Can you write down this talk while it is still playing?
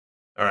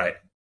All right.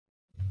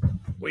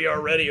 We are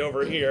ready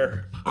over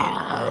here.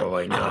 Oh,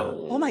 I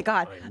know. Oh my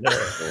God.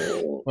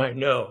 I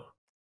know.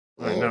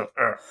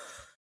 You're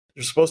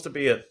supposed to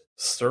be a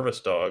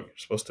service dog. You're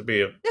supposed to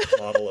be a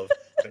model of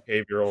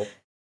behavioral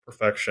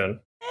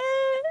perfection.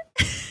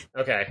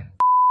 Okay.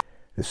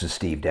 This is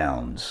Steve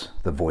Downs,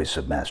 the voice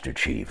of Master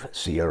Chief,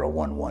 Sierra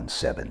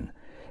 117,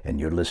 and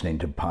you're listening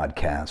to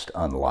Podcast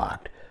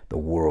Unlocked, the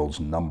world's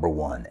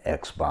 #1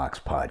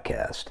 Xbox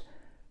podcast.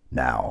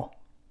 Now,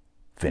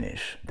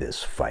 finish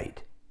this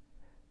fight.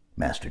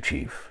 Master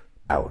Chief,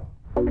 out.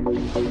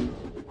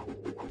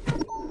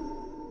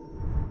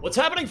 What's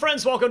happening,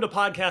 friends? Welcome to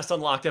Podcast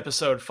Unlocked,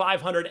 episode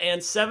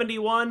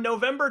 571,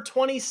 November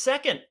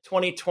 22nd,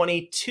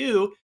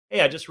 2022.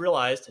 Hey, I just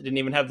realized I didn't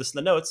even have this in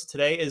the notes.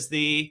 Today is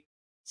the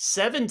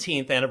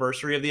 17th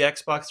anniversary of the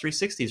Xbox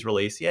 360's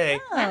release. Yay.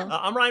 Oh.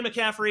 I'm Ryan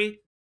McCaffrey.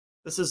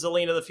 This is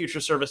Zelina, the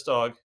future service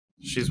dog.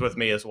 She's with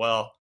me as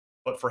well.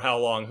 But for how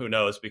long, who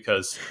knows,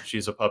 because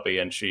she's a puppy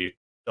and she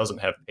doesn't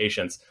have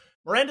patience.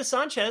 Miranda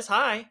Sanchez,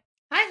 hi.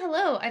 Hi,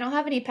 hello. I don't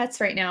have any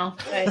pets right now,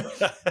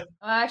 but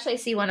actually I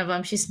see one of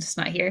them. She's just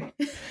not here.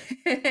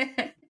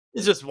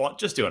 It's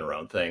just doing her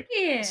own thing.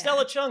 Yeah.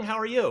 Stella Chung, how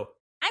are you?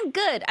 I'm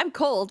good. I'm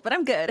cold, but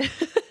I'm good.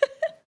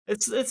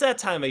 It's that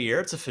time of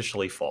year. It's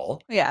officially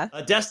fall. Yeah.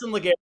 Destin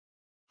Legare.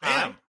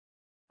 Hi.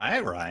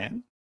 Hi,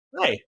 Ryan.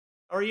 Hi.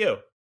 How are you?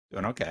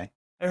 Doing okay.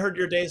 I heard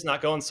your day's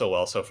not going so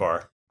well so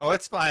far. Oh,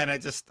 it's fine. I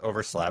just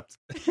overslept.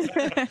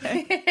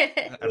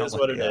 It is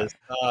what it is.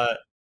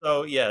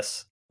 So,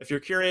 yes, if you're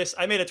curious,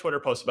 I made a Twitter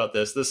post about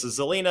this. This is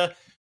Zelina.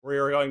 We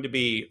are going to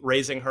be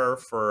raising her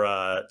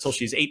for till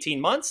she's 18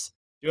 months,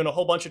 doing a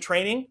whole bunch of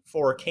training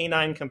for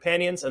Canine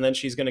Companions, and then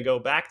she's going to go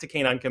back to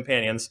Canine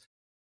Companions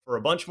for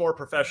a bunch more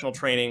professional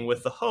training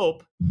with the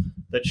hope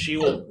that she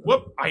will,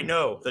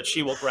 that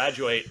she will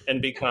graduate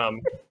and become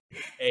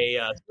a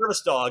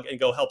service dog and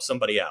go help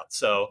somebody out.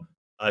 So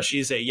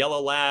she's a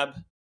yellow lab.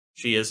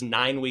 She is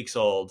 9 weeks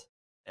old,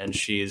 and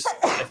she's,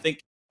 I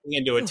think,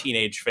 into a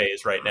teenage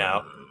phase right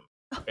now.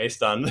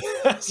 Based on,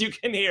 as you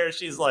can hear,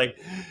 she's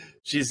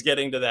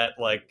getting to that,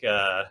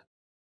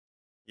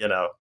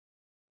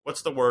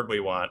 what's the word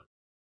we want?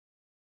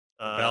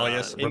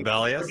 Rebellious. Yes,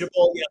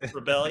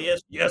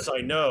 rebellious. Yes,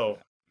 I know.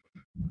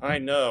 I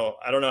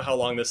don't know how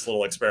long this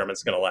little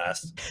experiment's going to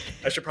last.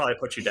 I should probably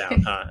put you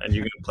down, huh? And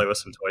you can play with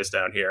some toys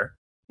down here.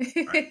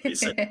 All right,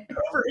 he's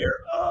over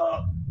here.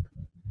 Oh.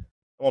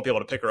 I won't be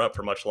able to pick her up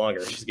for much longer.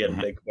 She's getting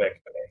big quick.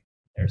 Okay,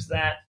 there's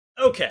that.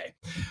 Okay,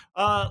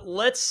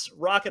 let's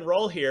rock and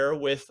roll here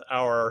with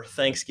our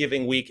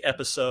Thanksgiving week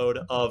episode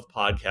of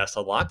Podcast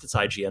Unlocked. It's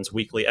IGN's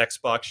weekly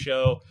Xbox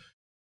show.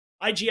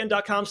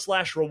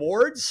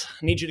 IGN.com/rewards.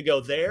 I need you to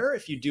go there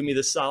if you do me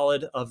the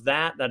solid of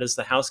that. That is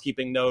the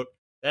housekeeping note.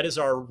 That is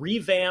our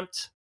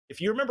revamped. If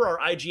you remember our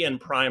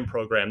IGN Prime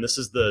program, this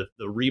is the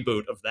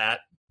reboot of that.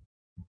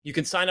 You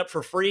can sign up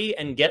for free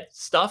and get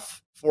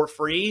stuff for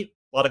free.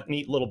 A lot of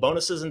neat little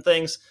bonuses and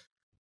things.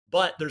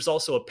 But there's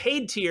also a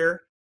paid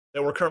tier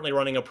that we're currently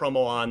running a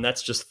promo on.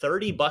 That's just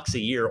 $30 a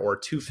year or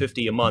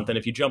 $250 a month. And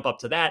if you jump up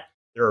to that,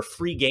 there are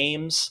free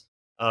games,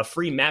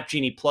 free Map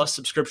Genie Plus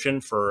subscription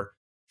for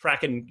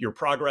tracking your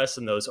progress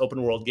in those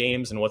open world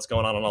games and what's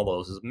going on all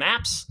those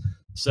maps.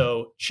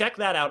 So check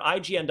that out,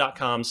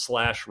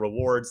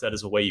 IGN.com/rewards. That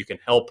is a way you can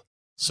help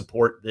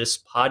support this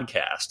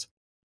podcast.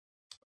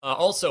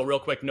 Also, real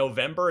quick,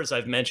 November, as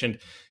I've mentioned,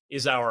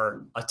 is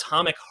our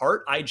Atomic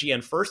Heart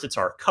IGN First. It's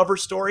our cover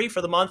story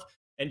for the month.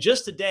 And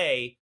just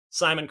today,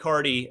 Simon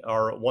Cardy,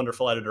 our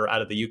wonderful editor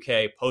out of the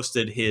UK,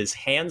 posted his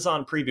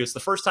hands-on preview. It's the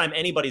first time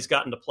anybody's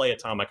gotten to play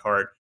Atomic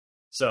Heart.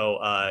 So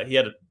he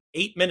had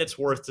 8 minutes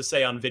worth to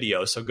say on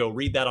video. So go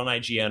read that on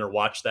IGN or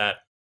watch that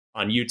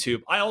on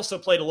YouTube. I also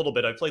played a little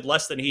bit. I played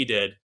less than he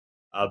did.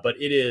 But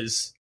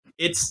it's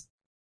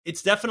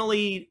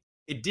definitely,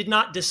 it did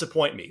not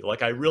disappoint me.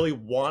 Like, I really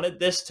wanted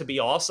this to be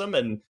awesome,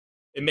 and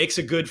it makes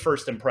a good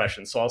first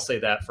impression. So I'll say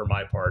that for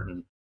my part.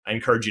 And I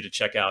encourage you to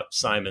check out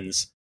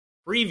Simon's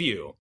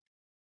preview.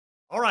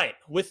 All right,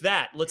 with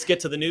that, let's get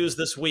to the news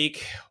this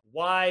week.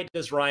 Why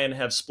does Ryan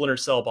have Splinter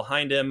Cell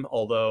behind him?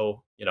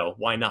 Although,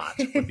 why not?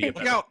 Would be a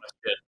better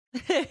question.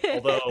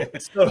 Although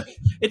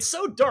it's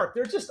so dark,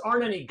 there just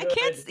aren't any good.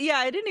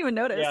 I didn't even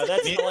notice. Yeah,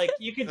 that's like,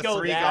 you could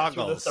go that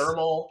through the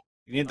thermal.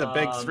 You need the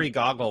big 3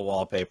 goggle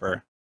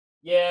wallpaper.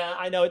 Yeah,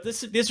 I know.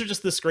 These are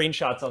just the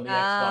screenshots on the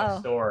Xbox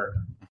store.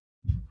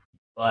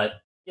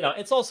 But,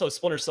 it's also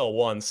Splinter Cell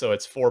 1, so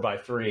it's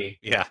 4x3.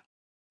 Yeah.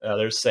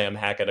 There's Sam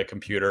hacking a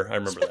computer. I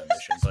remember that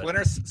mission.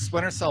 But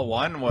Splinter Cell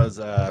 1 was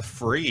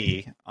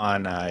free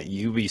on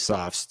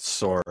Ubisoft's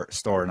store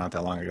not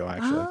that long ago,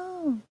 actually.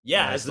 Oh.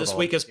 Yeah, as this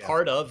week is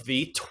part of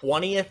the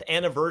 20th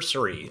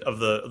anniversary of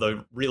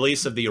the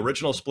release of the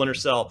original Splinter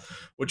Cell,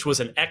 which was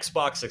an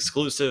Xbox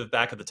exclusive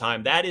back at the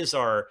time. That is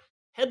our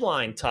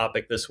headline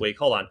topic this week.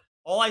 Hold on.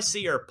 All I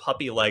see are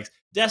puppy legs.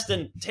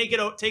 Destin, take it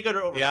over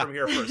from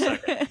here for a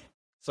second.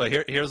 So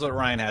here's what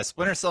Ryan has.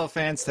 Splinter Cell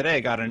fans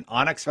today got an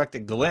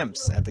unexpected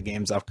glimpse at the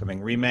game's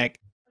upcoming remake.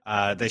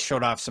 They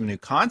showed off some new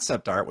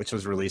concept art, which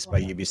was released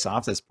by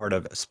Ubisoft as part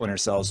of Splinter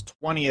Cell's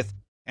 20th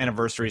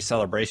anniversary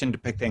celebration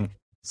depicting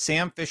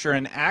Sam Fisher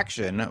in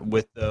action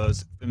with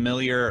those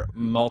familiar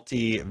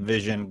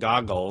multi-vision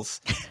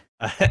goggles.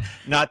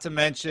 Not to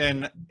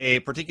mention a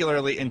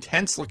particularly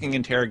intense-looking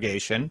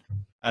interrogation.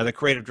 The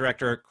creative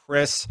director,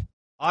 Chris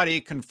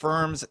Audi,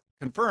 confirmed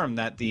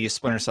that the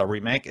Splinter Cell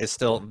remake is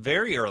still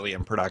very early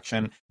in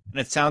production, and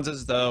it sounds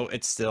as though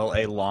it's still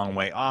a long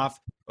way off.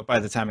 But by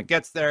the time it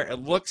gets there, it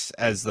looks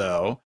as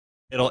though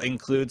it'll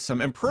include some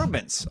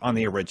improvements on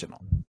the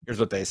original. Here's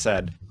what they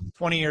said.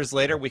 20 years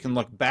later, we can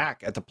look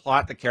back at the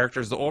plot, the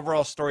characters, the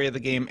overall story of the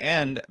game,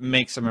 and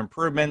make some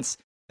improvements,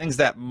 things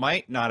that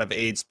might not have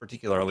aged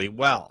particularly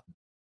well.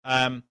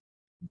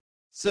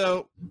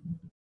 So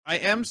I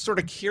am sort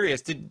of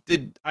curious,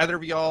 did either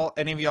of y'all,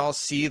 any of y'all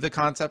see the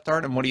concept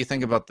art, and what do you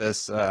think about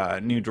this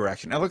new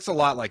direction? It looks a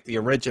lot like the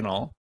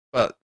original,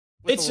 but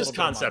it's just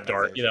concept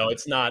art, you know,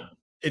 it's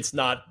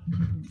not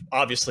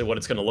obviously what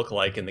it's going to look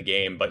like in the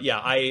game, but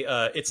yeah,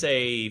 I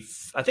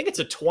think it's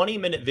a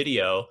 20-minute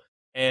video,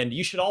 and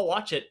you should all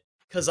watch it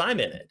because I'm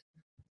in it.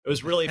 It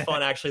was really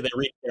fun. Actually, they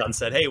reached out and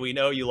said, "Hey, we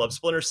know you love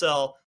Splinter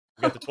Cell.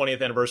 We got the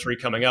 20th anniversary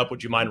coming up.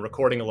 Would you mind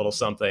recording a little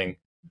something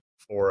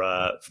for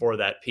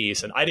that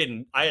piece?" And I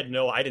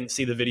didn't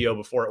see the video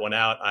before it went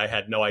out. I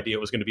had no idea it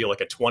was going to be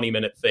like a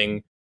 20-minute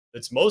thing.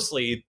 It's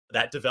mostly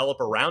that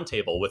developer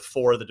roundtable with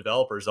 4 of the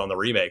developers on the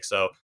remake.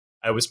 So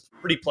I was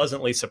pretty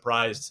pleasantly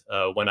surprised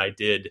when I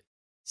did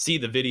see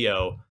the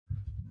video.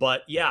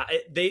 But yeah,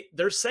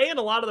 they're saying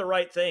a lot of the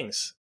right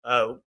things,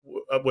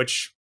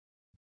 which,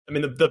 I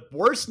mean, the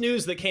worst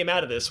news that came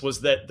out of this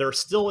was that they're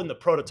still in the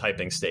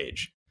prototyping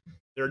stage.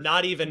 They're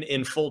not even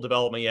in full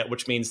development yet,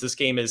 which means this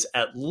game is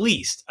at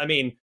least, I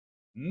mean,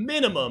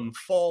 minimum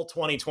fall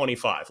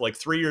 2025. Like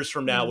 3 years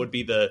from now would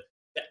be the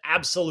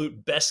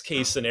absolute best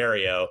case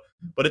scenario,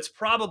 but it's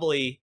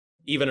probably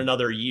even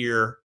another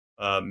year,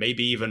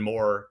 maybe even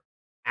more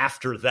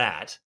after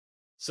that.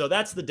 So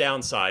that's the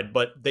downside,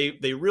 but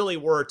they really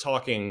were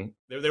talking,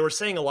 they were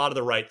saying a lot of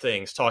the right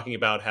things, talking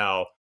about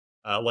how,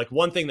 like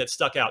one thing that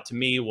stuck out to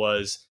me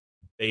was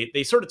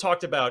they sort of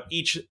talked about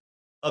each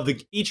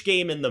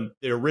game in the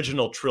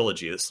original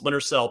trilogy, the Splinter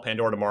Cell,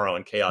 Pandora Tomorrow,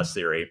 and Chaos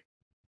Theory.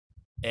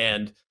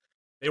 And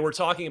they were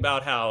talking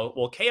about how,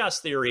 well,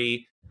 Chaos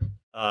Theory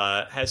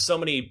has so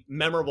many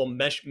memorable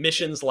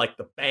missions, like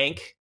the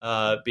bank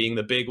being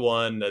the big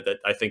one that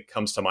I think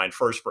comes to mind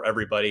first for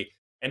everybody,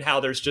 and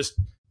how there's just,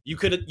 you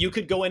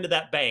could go into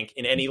that bank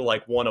in any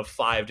like one of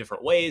 5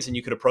 different ways, and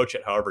you could approach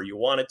it however you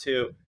wanted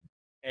to.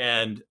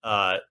 And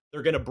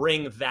they're going to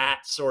bring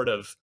that sort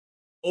of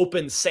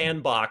open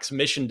sandbox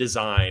mission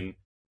design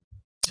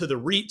to the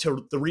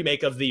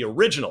remake of the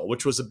original,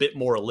 which was a bit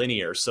more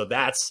linear. So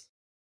that's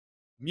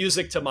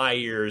music to my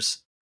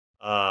ears.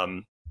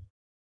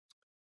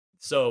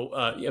 So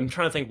I'm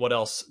trying to think what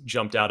else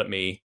jumped out at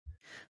me.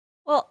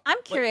 Well,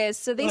 I'm curious.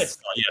 So Yes.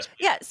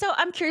 yeah. So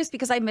I'm curious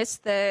because I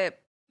missed the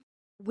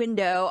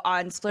window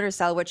on Splinter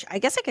Cell, which I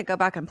guess I could go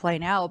back and play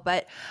now.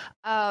 But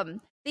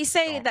they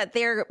say that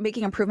they're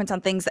making improvements on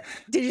things.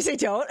 Did you say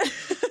don't?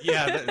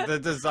 Yeah, the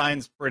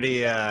design's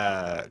pretty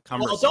cumbersome.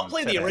 Well, don't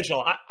play today. the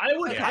original.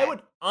 I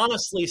would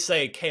honestly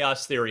say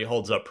Chaos Theory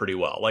holds up pretty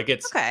well. Like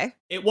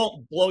it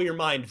won't blow your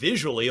mind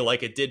visually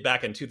like it did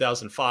back in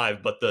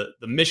 2005, but the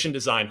mission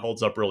design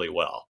holds up really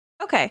well.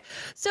 Okay.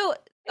 So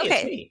Hey,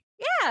 it's me.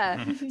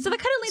 yeah. So that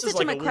kind of leads This is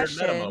into like my a weird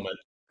question. meta moment.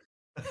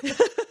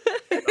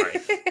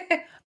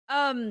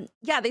 Sorry.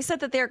 Yeah, they said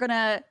that they're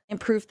gonna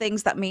improve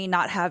things that may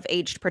not have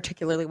aged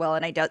particularly well,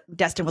 and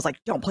Destin was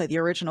like, "Don't play the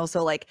original."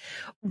 So, like,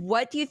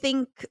 what do you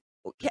think?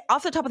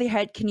 Off the top of your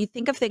head, can you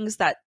think of things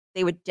that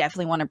they would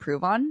definitely want to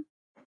improve on?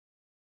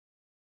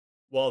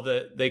 Well,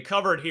 they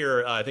covered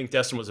here. I think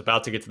Destin was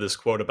about to get to this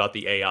quote about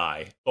the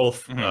AI.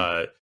 Both,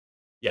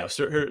 yeah.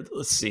 So here,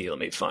 let's see. Let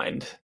me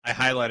find. I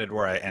highlighted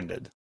where I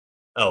ended.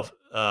 Oh,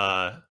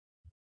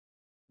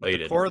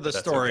 the core of the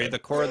story, the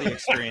core of the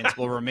experience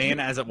will remain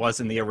as it was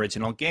in the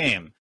original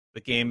game.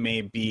 The game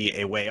may be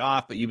a way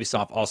off, but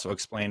Ubisoft also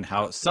explained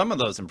how some of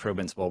those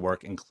improvements will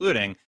work,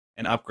 including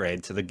an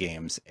upgrade to the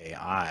game's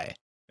AI.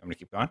 I'm going to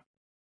keep going.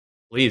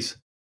 Please.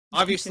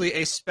 Obviously,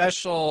 a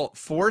special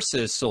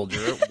forces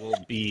soldier will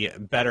be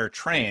better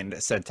trained,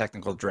 said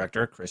technical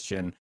director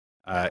Christian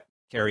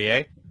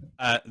Carrier.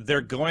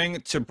 They're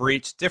going to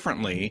breach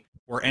differently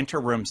or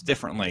enter rooms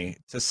differently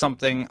to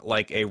something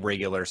like a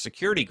regular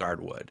security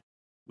guard would.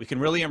 We can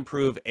really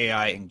improve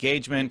AI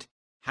engagement,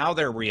 how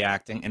they're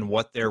reacting, and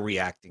what they're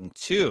reacting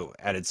to,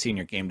 added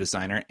senior game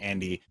designer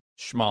Andy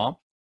Schmal.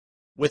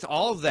 With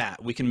all of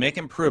that, we can make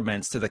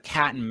improvements to the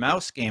cat and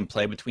mouse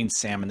gameplay between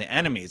Sam and the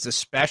enemies,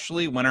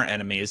 especially when our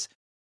enemies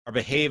are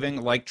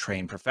behaving like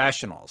trained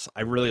professionals.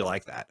 I really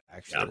like that,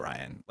 actually,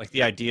 Ryan. Like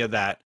the idea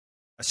that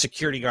a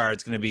security guard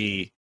is going to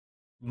be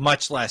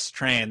much less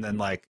trained than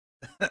like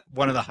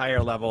one of the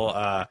higher level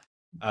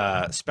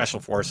special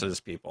forces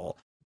people.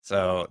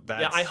 So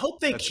that's, I hope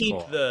they keep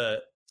cool.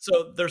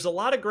 So there's a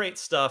lot of great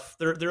stuff.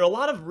 There are a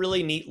lot of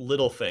really neat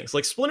little things.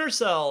 Like Splinter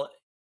Cell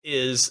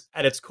is,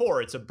 at its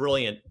core, it's a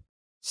brilliant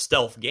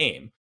stealth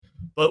game.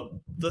 But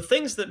the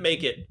things that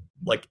make it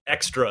like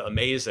extra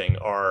amazing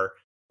are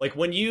like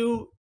when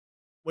you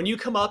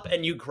come up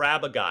and you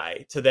grab a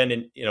guy to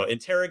then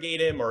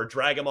interrogate him or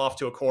drag him off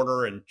to a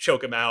corner and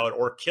choke him out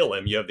or kill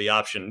him, you have the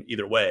option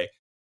either way.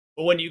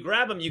 But when you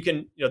grab him, you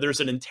can,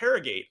 there's an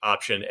interrogate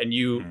option,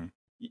 and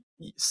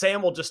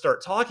Sam will just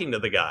start talking to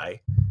the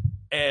guy,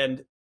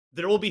 and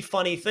there will be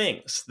funny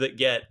things that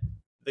get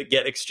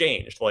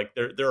exchanged. Like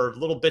there are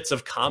little bits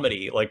of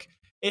comedy, like,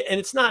 and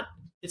it's not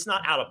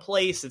out of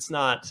place. It's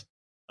not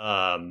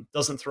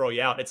doesn't throw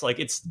you out. It's like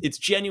it's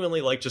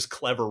genuinely like just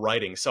clever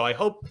writing. So I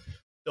hope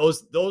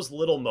those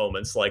little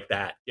moments like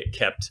that get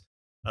kept.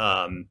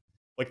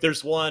 Like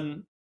there's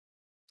one,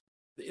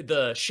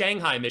 the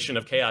Shanghai mission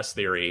of Chaos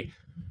Theory.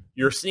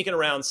 You're sneaking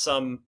around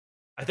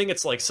I think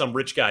it's like some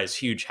rich guy's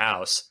huge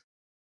house,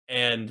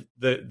 and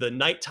the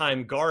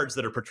nighttime guards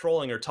that are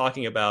patrolling are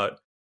talking about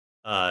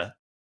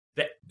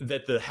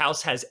that the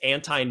house has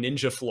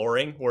anti-ninja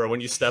flooring, where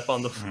when you step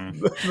on the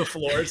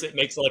floors, it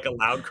makes like a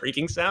loud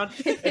creaking sound.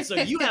 And so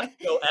you have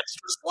to go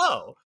extra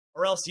slow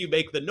or else you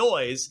make the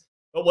noise.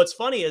 But what's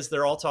funny is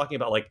they're all talking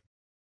about, like,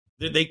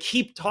 they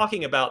keep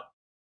talking about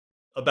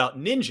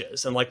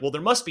ninjas, and like, well,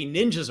 there must be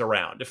ninjas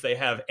around if they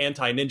have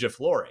anti-ninja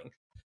flooring.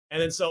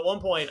 And then so at one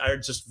point, I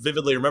just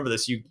vividly remember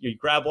this, you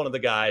grab one of the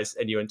guys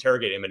and you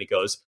interrogate him, and he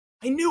goes,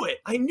 I knew it.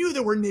 I knew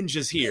there were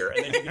ninjas here.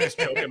 And then you can just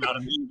choke him out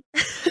immediately.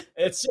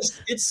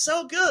 It's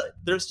so good.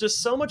 There's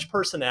just so much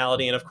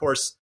personality. And of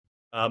course,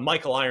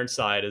 Michael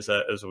Ironside, as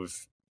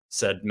we've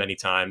said many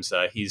times,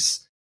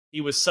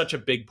 he was such a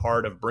big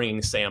part of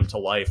bringing Sam to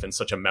life in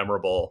such a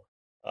memorable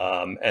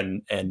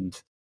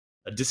and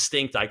a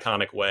distinct,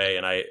 iconic way.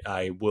 And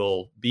I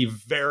will be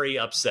very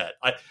upset.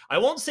 I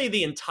won't say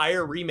the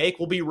entire remake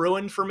will be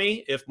ruined for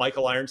me if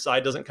Michael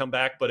Ironside doesn't come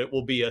back, but it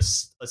will be a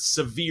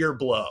severe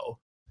blow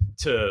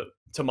to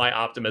my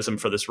optimism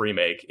for this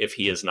remake if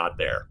he is not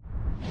there.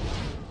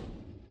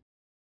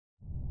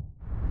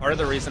 Part of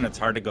the reason it's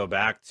hard to go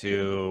back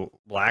to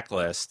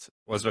Blacklist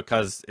was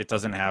because it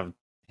doesn't have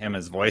him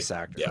as voice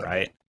actor,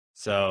 right?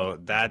 So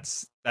that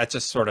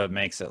just sort of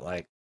makes it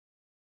like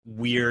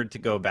weird to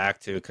go back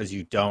to, because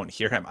you don't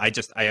hear him.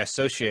 I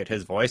associate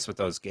his voice with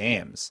those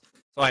games.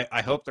 So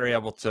I hope they're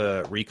able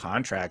to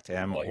recontract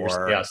him.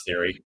 Or Chaos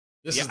Theory.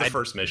 This is the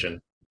first mission.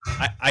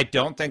 I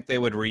don't think they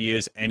would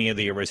reuse any of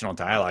the original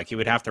dialogue. He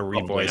would have to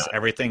revoice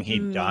everything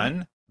he'd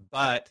done,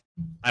 but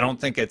I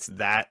don't think it's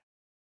that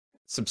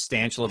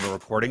substantial of a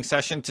recording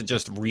session to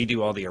just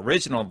redo all the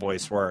original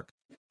voice work.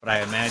 But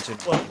I imagine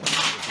it would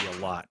be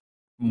a lot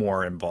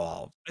more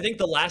involved. I think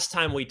the last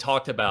time we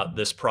talked about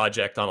this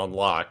project on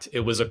Unlocked, it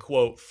was a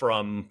quote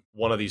from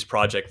one of these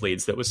project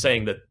leads that was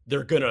saying that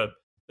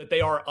they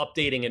are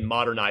updating and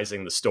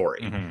modernizing the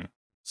story. Mm-hmm.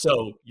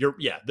 So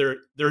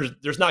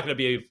there's not going to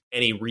be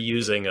any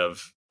reusing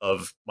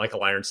of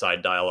Michael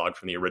Ironside dialogue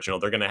from the original.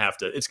 They're going to have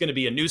to. It's going to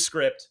be a new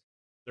script.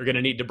 They're going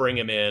to need to bring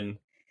him in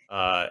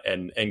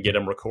and get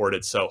him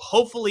recorded. So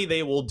hopefully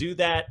they will do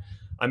that.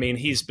 I mean,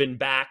 he's been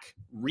back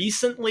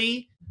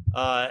recently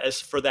as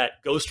for that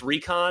Ghost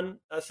Recon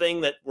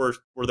thing that where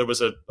there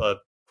was a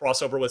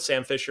crossover with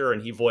Sam Fisher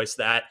and he voiced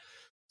that.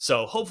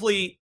 So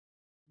hopefully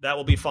that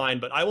will be fine.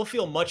 But I will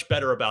feel much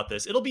better about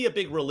this. It'll be a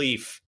big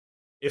relief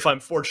if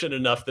I'm fortunate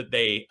enough that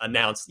they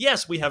announced,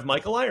 yes, we have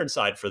Michael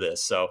Ironside for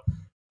this. So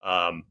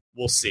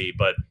we'll see.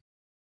 But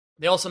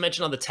they also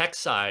mentioned on the tech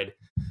side.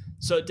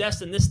 So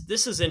Destin,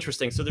 this is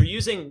interesting. So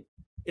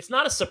it's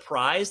not a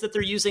surprise that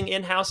they're using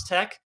in-house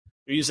tech.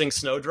 They're using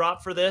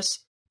Snowdrop for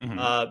this.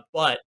 Mm-hmm.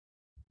 But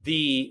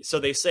so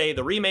they say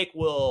the remake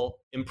will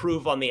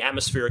improve on the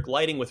atmospheric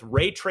lighting with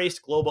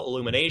ray-traced global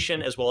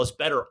illumination, as well as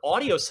better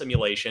audio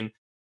simulation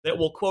that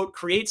will, quote,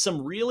 create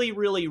some really,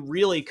 really,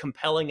 really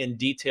compelling and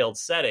detailed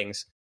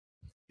settings.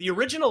 The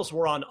originals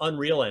were on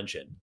Unreal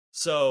Engine.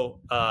 So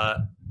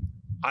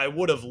I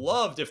would have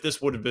loved if this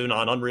would have been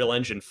on Unreal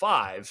Engine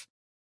 5,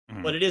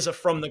 but it is a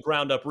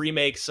from-the-ground-up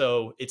remake,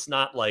 so it's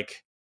not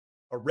like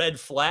a red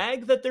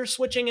flag that they're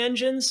switching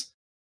engines.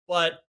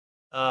 But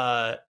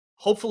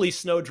hopefully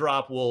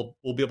Snowdrop will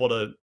be able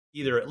to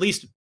either at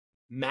least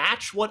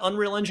match what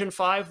Unreal Engine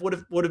 5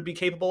 would have been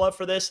capable of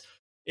for this,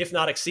 if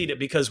not exceed it,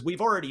 because we've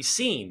already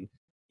seen,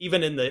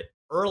 even in the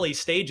early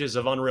stages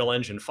of Unreal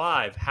Engine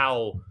 5,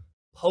 how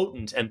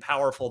potent and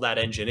powerful that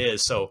engine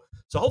is. So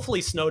hopefully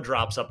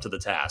Snowdrop's up to the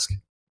task.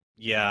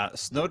 Yeah,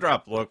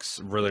 Snowdrop looks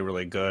really,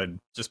 really good.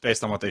 Just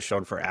based on what they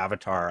showed for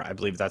Avatar, I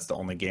believe that's the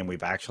only game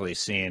we've actually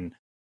seen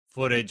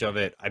footage of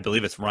it. I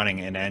believe it's running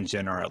in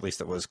engine, or at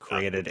least it was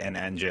created in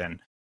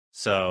engine.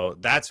 So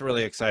that's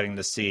really exciting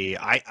to see.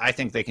 I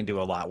think they can do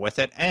a lot with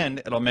it, and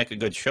it'll make a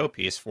good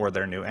showpiece for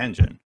their new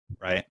engine,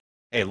 right?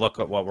 Hey, look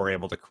at what we're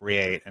able to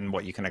create and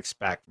what you can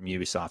expect from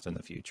Ubisoft in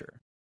the future.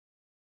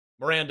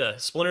 Miranda,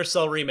 Splinter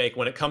Cell Remake,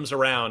 when it comes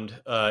around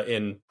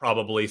in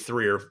probably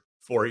 3 or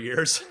 4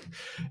 years,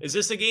 is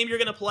this a game you're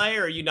going to play,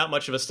 or are you not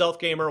much of a stealth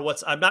gamer?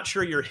 I'm not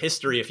sure your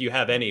history, if you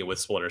have any, with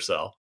Splinter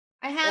Cell.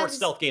 I have, or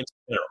stealth games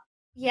in general.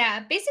 Yeah,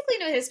 basically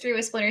no history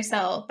with Splinter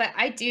Cell, but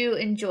I do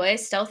enjoy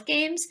stealth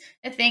games.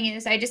 The thing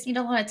is, I just need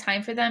a lot of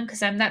time for them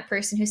because I'm that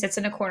person who sits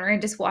in a corner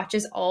and just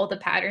watches all the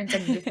patterns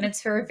and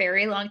movements for a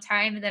very long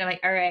time. And then I'm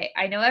like, all right,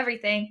 I know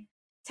everything.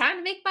 Time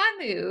to make my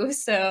move.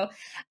 So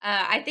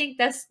I think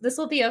this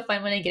will be a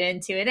fun one to get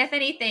into. And if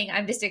anything,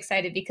 I'm just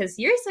excited because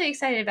you're so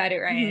excited about it,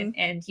 Ryan,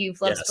 and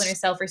you've loved Splinter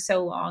Cell for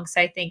so long. So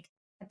I think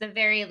at the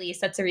very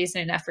least, that's a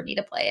reason enough for me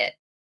to play it.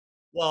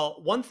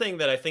 Well, one thing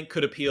that I think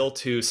could appeal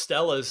to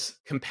Stella's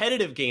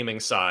competitive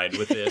gaming side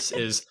with this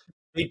is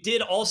they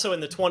did also in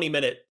the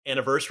 20-minute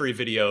anniversary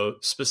video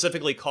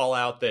specifically call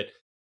out that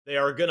they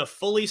are going to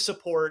fully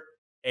support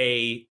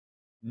a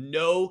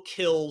no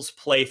kills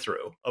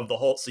playthrough of the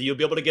whole. So you'll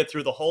be able to get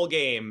through the whole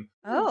game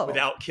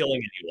without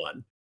killing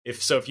anyone.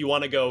 If you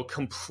want to go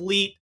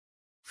complete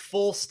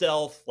full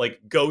stealth, like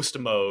ghost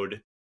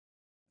mode,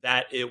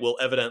 that it will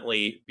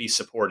evidently be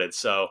supported.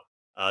 So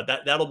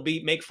that'll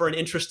make for an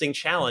interesting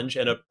challenge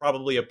and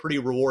probably a pretty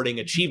rewarding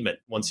achievement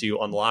once you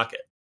unlock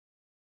it.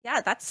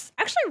 Yeah, that's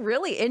actually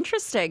really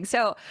interesting.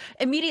 So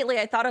immediately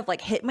I thought of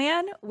like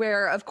Hitman,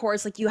 where of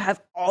course like you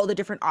have all the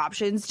different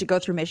options to go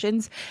through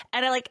missions,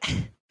 and I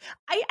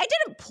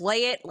didn't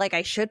play it like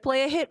I should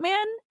play a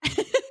Hitman.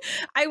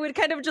 I would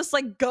kind of just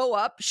like go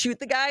up, shoot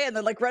the guy, and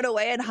then like run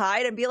away and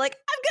hide and be like,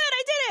 I'm good,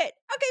 I did it.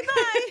 Okay,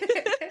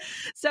 bye.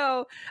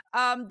 So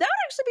that would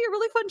actually be a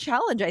really fun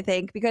challenge, I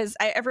think, because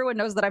everyone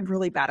knows that I'm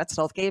really bad at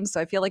stealth games. So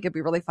I feel like it'd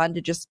be really fun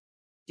to just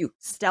do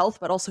stealth,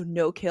 but also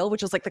no kill,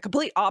 which is like the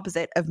complete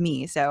opposite of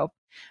me. So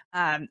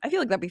I feel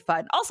like that'd be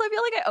fun. Also, I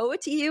feel like I owe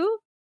it to you,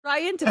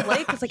 Ryan, to play,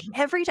 because like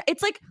every time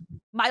it's like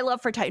my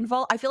love for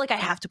Titanfall. I feel like I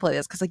have to play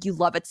this because like you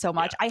love it so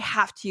much. Yeah. I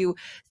have to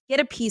get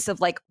a piece of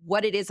like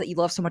what it is that you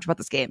love so much about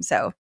this game.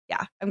 So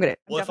yeah, I'm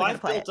if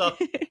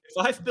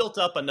I've built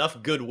up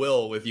enough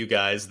goodwill with you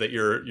guys that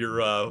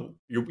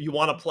you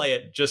want to play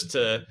it just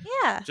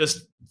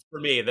for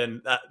me,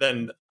 then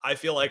I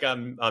feel like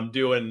I'm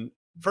doing.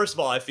 First of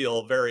all, I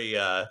feel very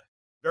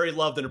very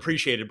loved and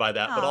appreciated by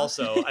that, but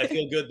also I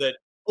feel good that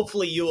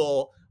hopefully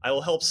I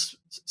will help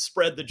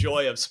spread the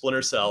joy of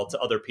Splinter Cell to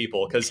other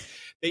people, because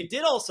they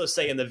did also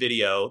say in the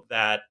video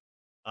that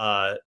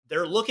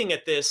they're looking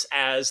at this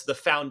as the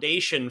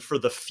foundation for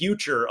the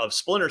future of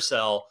Splinter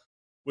Cell,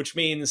 which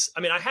means,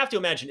 I mean, I have to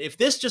imagine if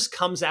this just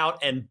comes out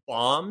and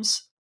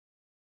bombs,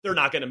 they're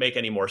not going to make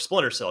any more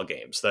Splinter Cell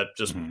games. That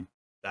just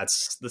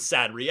that's the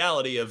sad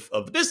reality of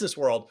the business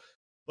world.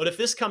 But if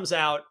this comes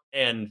out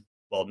and,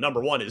 well,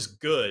 number one is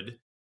good,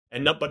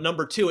 but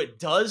number two, it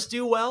does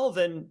do well,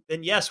 then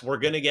yes, we're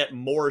going to get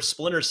more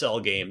Splinter Cell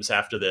games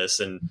after this.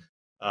 And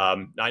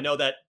I know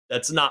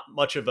that's not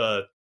much of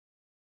a,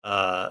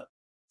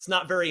 it's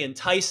not very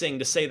enticing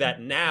to say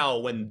that now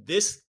when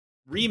this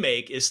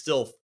remake is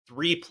still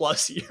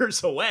 3+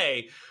 years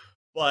away.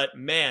 But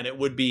man, it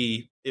would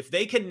be, if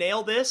they can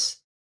nail this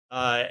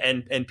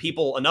and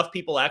enough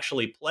people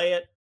actually play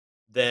it,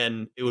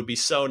 then it would be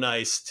so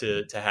nice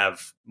to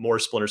have more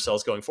Splinter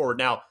Cells going forward.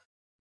 Now,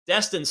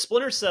 Destin,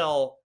 Splinter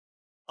Cell,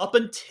 up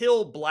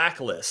until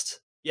Blacklist,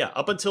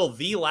 up until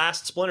the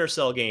last Splinter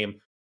Cell game,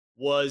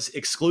 was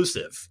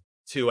exclusive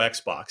to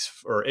Xbox,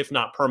 or if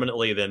not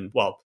permanently, then,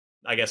 well,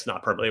 I guess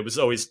not permanently.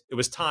 It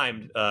was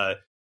timed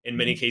in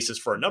many cases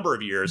for a number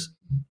of years.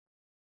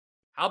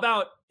 How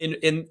about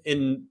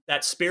in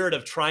that spirit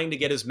of trying to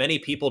get as many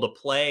people to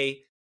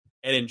play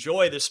and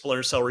enjoy this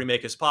Splinter Cell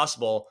remake as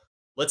possible,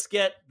 let's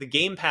get the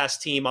Game Pass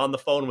team on the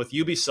phone with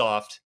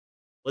Ubisoft.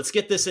 Let's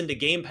get this into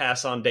Game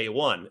Pass on day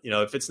one. You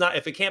know, if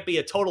it can't be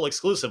a total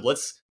exclusive,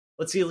 let's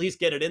at least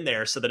get it in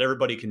there so that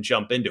everybody can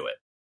jump into it.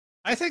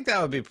 I think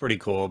that would be pretty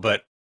cool,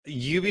 but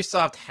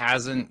Ubisoft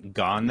hasn't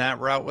gone that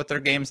route with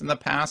their games in the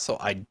past, so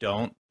I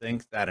don't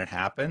think that it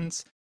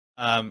happens.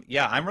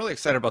 I'm really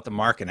excited about the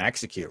Mark and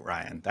Execute,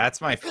 Ryan.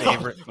 That's my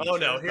favorite. Oh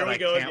no, here we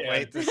go again. I can't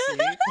wait to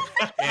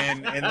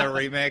see in the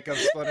remake of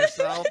Splinter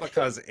Cell,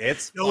 because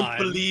it's Don't fun.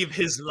 Believe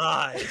his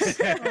lies.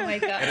 Oh my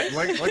god!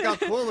 Look how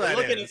cool that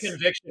Look is. At the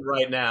conviction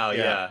right now.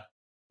 Yeah.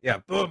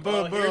 Boom,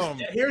 boom, boom.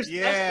 Here's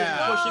pushing the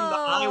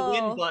I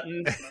win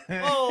button.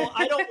 Oh,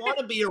 I don't want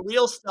to be a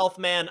real stealth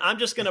man. I'm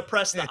just going to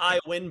press the I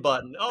win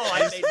button. Oh,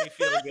 it made me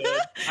feel good.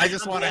 I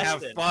just want to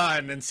have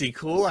fun and see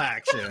cool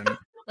action.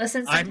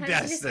 Listen,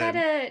 sometimes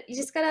you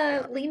just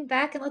gotta lean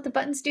back and let the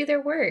buttons do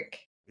their work.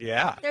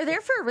 Yeah. They're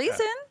there for a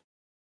reason.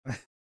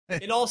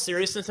 In all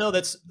seriousness, though,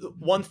 that's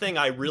one thing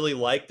I really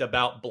liked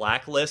about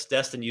Blacklist.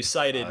 Destin, you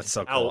cited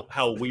so cool.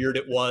 how weird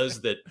it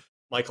was that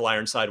Michael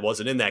Ironside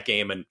wasn't in that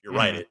game, and you're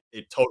right,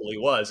 it totally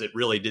was. It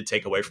really did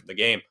take away from the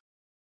game.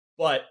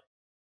 But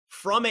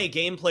from a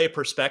gameplay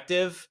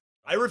perspective,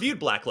 I reviewed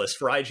Blacklist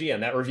for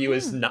IGN. That review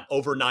is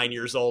over 9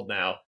 years old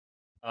now.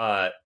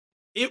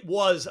 It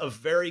was a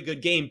very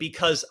good game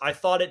because I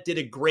thought it did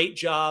a great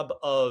job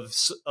of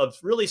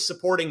really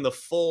supporting the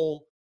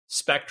full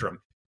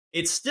spectrum.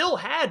 It still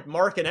had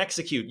Mark and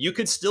Execute. You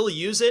could still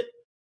use it,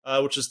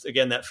 which is,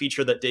 again, that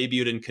feature that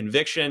debuted in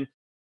Conviction.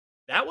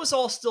 That was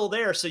all still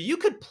there. So you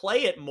could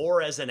play it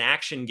more as an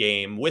action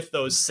game with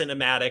those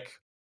cinematic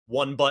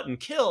one-button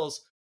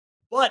kills,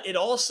 but it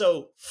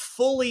also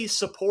fully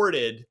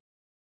supported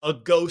a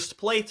ghost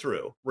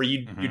playthrough where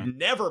you'd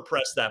never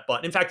press that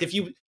button. In fact, if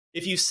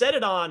you set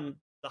it on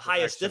the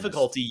highest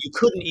difficulty, you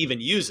couldn't even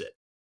use it.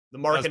 The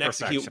mark and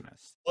execute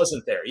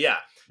wasn't there. Yeah.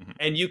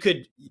 And you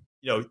could,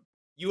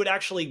 you would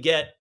actually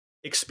get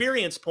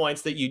experience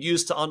points that you'd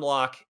use to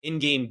unlock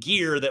in-game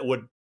gear that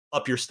would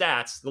up your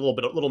stats, a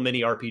little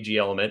mini RPG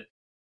element.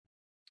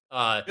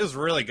 It was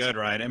really good,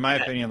 Ryan. In my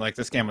opinion, like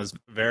this game was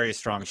very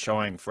strong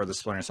showing for the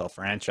Splinter Cell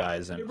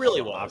franchise, and it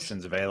really was.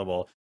 Options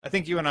available. I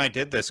think you and I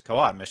did this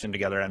co-op mission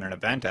together at an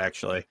event,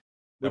 actually.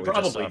 We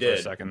probably did. For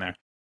a second there.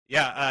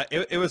 Yeah,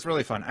 it was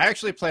really fun. I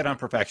actually played on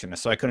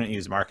Perfectionist, so I couldn't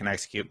use mark and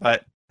execute,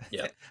 but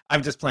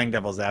I'm just playing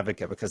devil's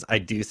advocate because I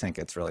do think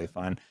it's really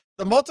fun.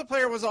 The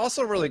multiplayer was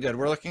also really good.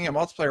 We're looking at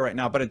multiplayer right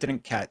now, but it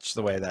didn't catch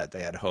the way that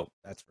they had hoped.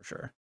 That's for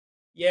sure.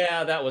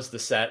 Yeah, that was the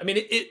set. I mean,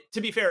 it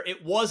to be fair,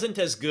 it wasn't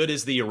as good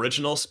as the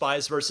original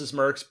Spies versus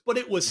Mercs, but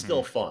it was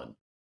still fun.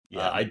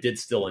 Yeah, I did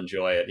still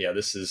enjoy it. Yeah,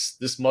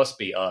 this must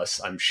be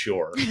us, I'm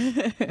sure.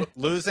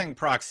 Losing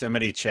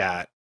proximity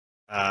chat.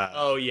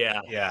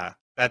 Yeah,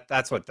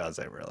 that's what does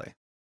it really.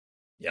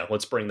 Yeah,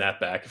 let's bring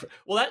that back.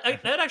 Well,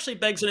 that actually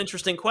begs an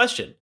interesting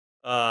question.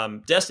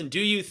 Destin,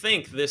 do you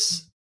think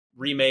this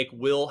remake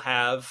will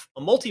have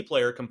a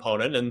multiplayer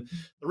component? And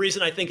the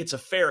reason I think it's a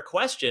fair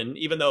question,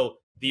 even though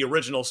the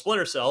original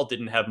Splinter Cell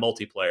didn't have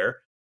multiplayer,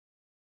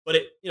 but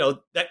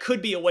that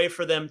could be a way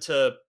for them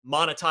to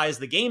monetize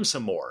the game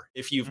some more.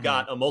 If you've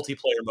got a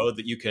multiplayer mode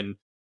that you can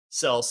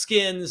sell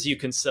skins, you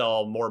can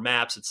sell more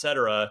maps,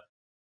 etc.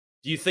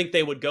 Do you think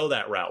they would go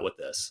that route with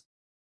this?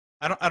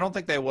 I don't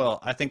think they will.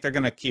 I think they're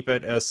going to keep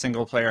it a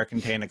single player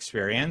contained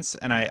experience,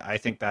 and I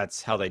think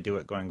that's how they do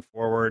it going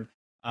forward.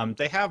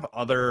 They have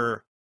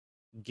other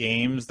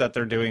games that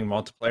they're doing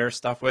multiplayer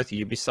stuff with.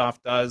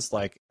 Ubisoft does,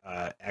 like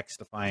X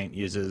Defiant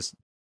uses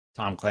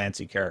Tom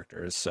Clancy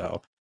characters,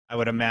 so I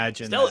would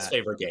imagine Stella's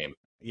favorite game.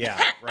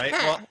 Yeah, right.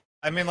 Well,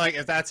 I mean, like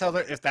if that's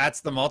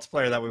the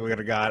multiplayer that we would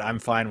have got, I'm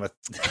fine with.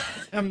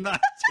 I'm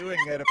not doing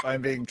it if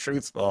I'm being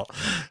truthful.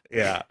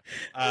 Yeah.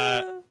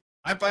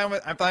 I'm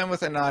fine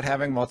with it not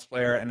having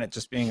multiplayer and it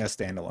just being a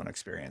standalone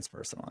experience.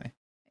 Personally,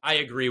 I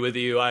agree with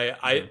you.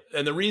 And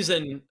the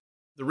reason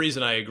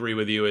I agree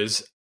with you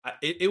is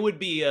it wouldn't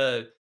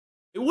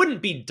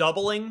be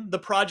doubling the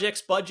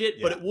project's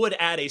budget, but it would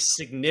add a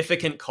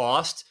significant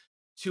cost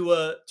to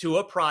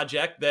a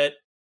project that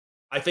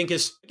I think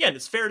is, again,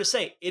 it's fair to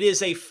say it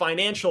is a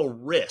financial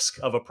risk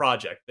of a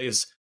project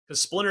because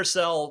Splinter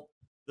Cell,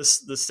 the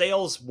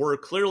sales were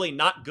clearly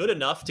not good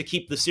enough to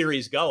keep the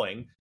series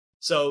going.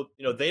 So,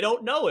 they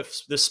don't know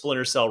if this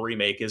Splinter Cell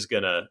remake is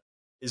gonna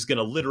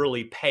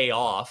literally pay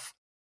off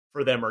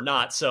for them or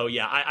not. So,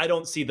 yeah, I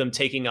don't see them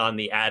taking on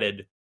the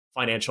added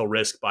financial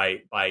risk by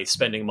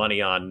spending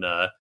money on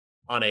a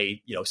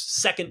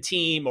second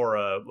team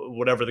or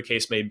whatever the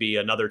case may be,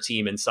 another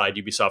team inside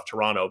Ubisoft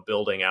Toronto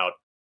building out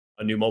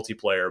a new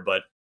multiplayer.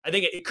 But I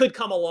think it could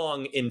come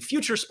along in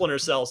future Splinter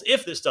Cells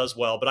if this does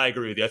well. But I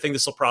agree with you. I think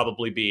this will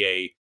probably be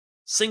a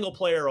single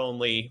player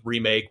only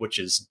remake, which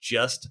is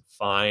just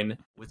fine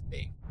with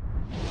me.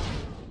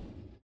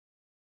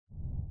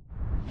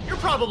 You're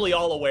probably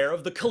all aware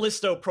of the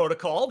Callisto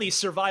Protocol, the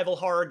survival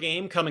horror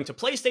game coming to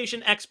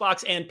PlayStation,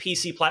 Xbox, and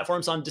PC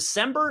platforms on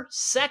December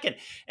 2nd.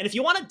 And if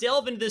you want to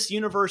delve into this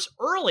universe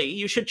early,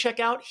 you should check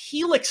out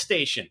Helix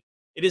Station.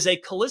 It is a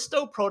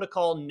Callisto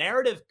Protocol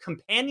narrative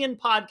companion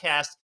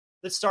podcast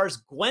that stars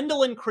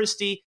Gwendolyn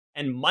Christie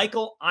and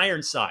Michael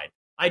Ironside.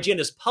 IGN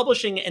is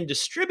publishing and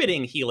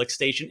distributing Helix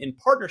Station in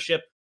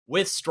partnership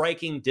with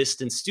Striking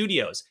Distance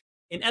Studios.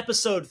 In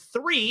episode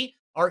 3,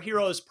 our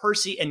heroes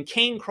Percy and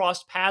Kane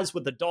crossed paths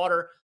with the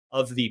daughter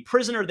of the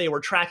prisoner they were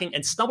tracking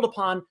and stumbled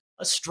upon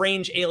a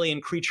strange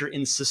alien creature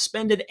in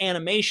suspended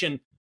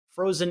animation,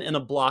 frozen in a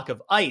block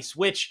of ice,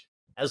 which,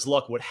 as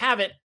luck would have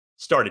it,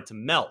 started to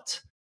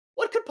melt.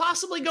 What could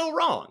possibly go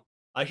wrong?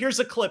 Here's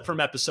a clip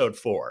from episode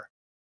 4.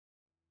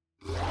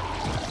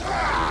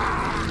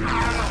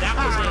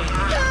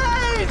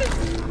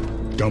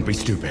 Don't be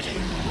stupid.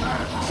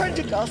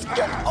 Prendergast,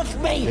 get off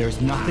me! There's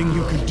nothing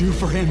you can do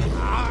for him.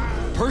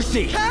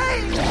 Percy!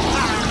 Hey!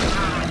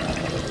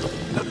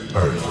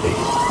 Percy.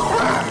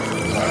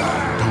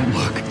 Don't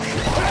look.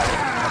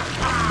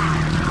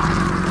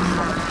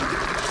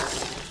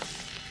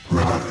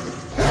 Run.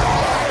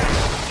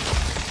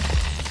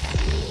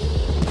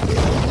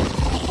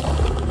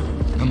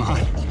 Come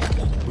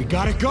on. We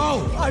gotta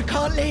go! I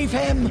can't leave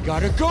him! We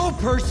gotta go,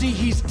 Percy!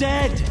 He's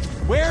dead!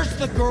 Where's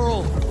the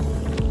girl?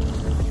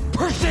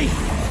 Percy!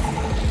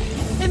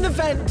 In the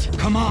vent!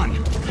 Come on!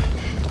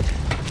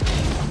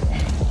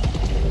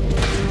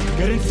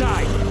 Get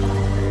inside!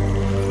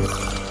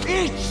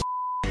 Eat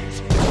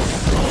shit!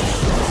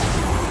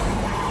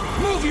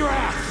 Move your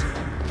ass!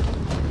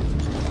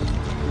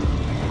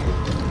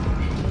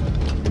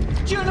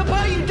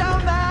 Juniper, you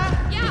down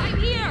there? Yeah, I'm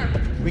here!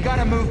 We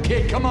gotta move,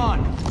 kid, come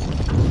on!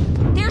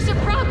 There's a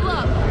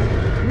problem!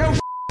 No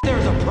shit,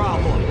 there's a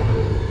problem!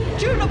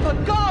 Juniper,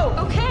 go!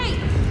 Okay!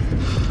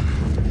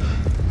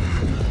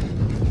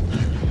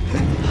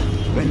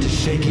 Vent is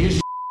shaky as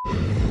shit.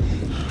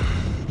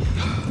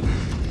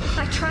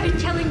 I tried I'm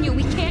telling you,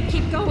 we can't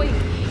keep going.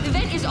 The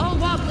vent is all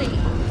wobbly.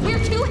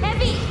 We're too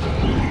heavy.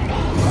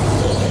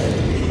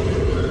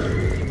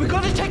 We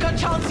gotta take our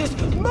chances.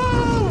 Move!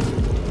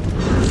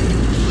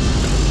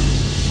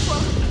 Whoa.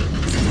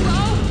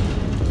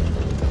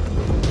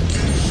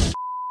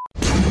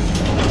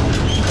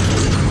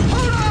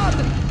 Hold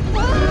on!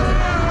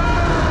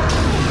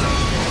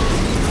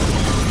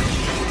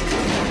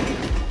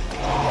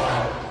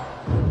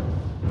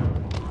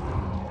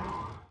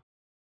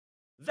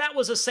 That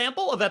was a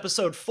sample of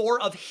episode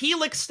 4 of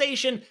Helix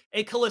Station,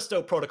 a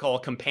Callisto Protocol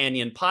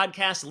companion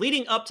podcast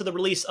leading up to the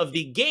release of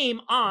the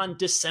game on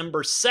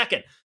December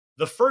 2nd.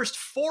 The first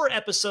 4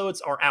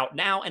 episodes are out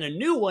now, and a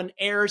new one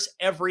airs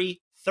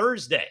every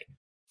Thursday.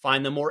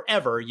 Find them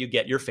wherever you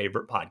get your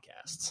favorite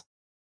podcasts.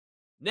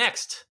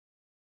 Next.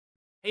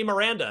 Hey,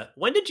 Miranda,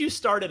 when did you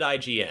start at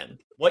IGN?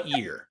 What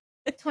year?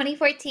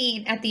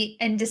 2014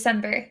 in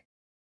December.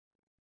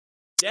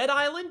 Dead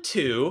Island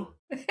 2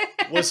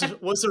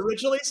 was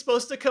originally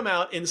supposed to come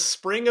out in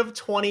spring of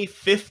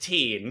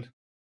 2015.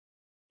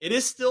 It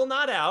is still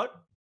not out.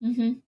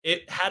 Mm-hmm.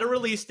 It had a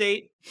release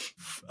date,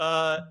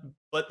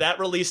 but that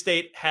release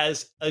date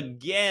has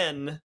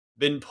again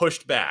been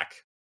pushed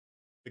back.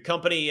 The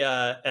company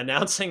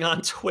announcing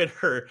on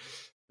Twitter,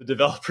 the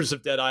developers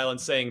of Dead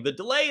Island, saying the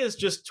delay is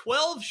just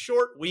 12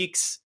 short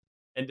weeks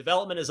and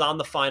development is on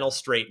the final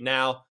straight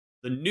now.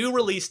 The new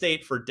release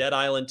date for Dead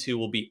Island 2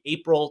 will be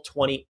April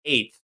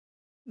 28th,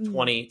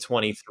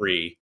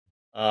 2023.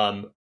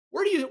 Where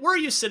are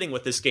you sitting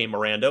with this game,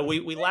 Miranda?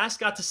 We last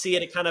got to see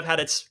it. It kind of had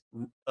its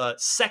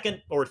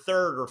second or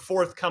third or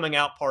fourth coming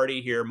out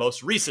party here,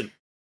 most recent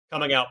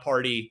coming out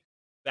party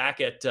back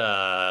at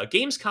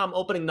Gamescom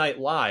opening night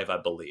live,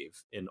 I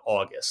believe, in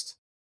August.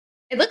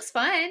 It looks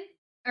fun.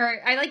 Or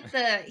I like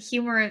the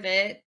humor of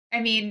it. I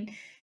mean,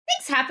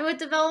 things happen with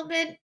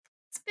development.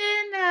 It's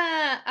been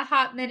a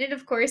hot minute,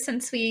 of course,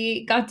 since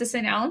we got this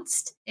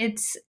announced.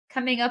 It's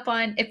coming up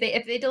on, if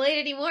they delay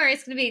it anymore,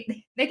 it's going to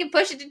be, they can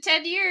push it to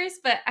 10 years,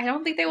 but I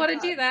don't think they want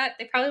to do that.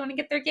 They probably want to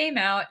get their game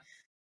out.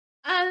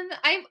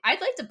 I'd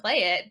like to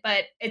play it,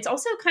 but it's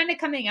also kind of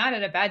coming out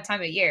at a bad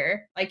time of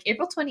year. Like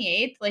April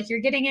 28th, like you're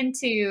getting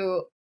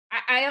into,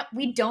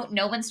 we don't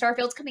know when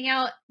Starfield's coming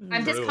out.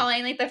 I'm just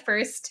calling like the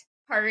first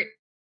part,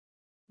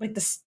 like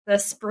the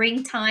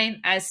springtime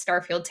as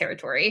Starfield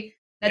territory.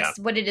 That's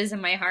what it is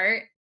in my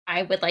heart.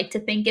 I would like to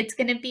think it's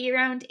going to be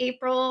around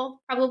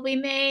April, probably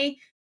May.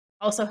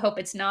 Also hope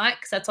it's not,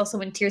 because that's also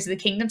when Tears of the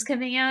Kingdom's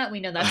coming out. We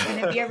know that's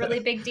going to be a really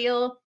big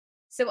deal.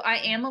 So I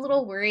am a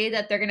little worried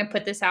that they're going to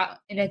put this out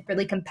in a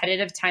really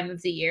competitive time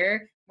of the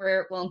year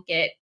where it won't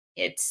get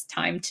its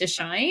time to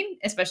shine,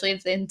 especially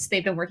if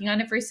they've been working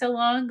on it for so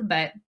long.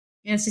 But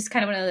it's just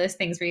kind of one of those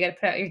things where you got to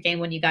put out your game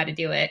when you got to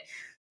do it.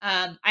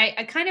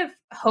 I kind of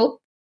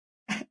hope,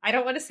 I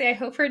don't want to say I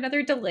hope for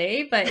another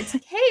delay, but it's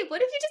like, hey,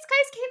 what if you just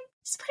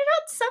put it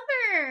out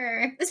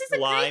summer? This is a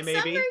great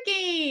summer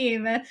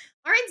game.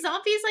 Aren't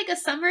zombies like a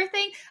summer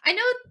thing? I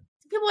know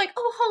people are like,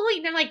 oh,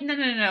 Halloween. I'm like,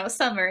 no,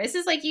 summer. This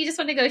is like, you just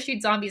want to go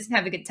shoot zombies and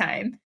have a good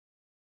time.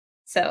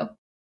 So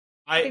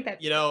I think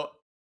that,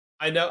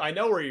 I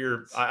know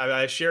where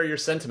I share your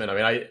sentiment.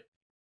 I mean,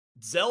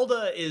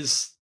 Zelda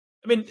is,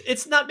 I mean,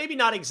 it's maybe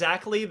not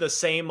exactly the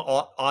same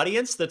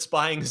audience that's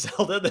buying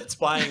Zelda that's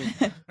buying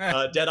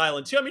Dead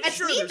Island 2. I mean,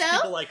 sure, there's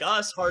people like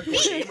us, hardcore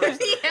gamers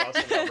that are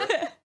crossing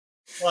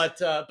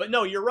over. But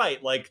no, you're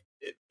right. Like,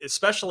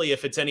 especially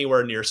if it's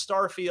anywhere near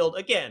Starfield.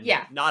 Again,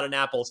 not an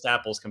apples to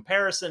apples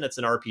comparison. It's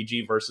an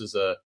RPG versus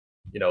a,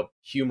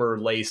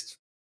 humor-laced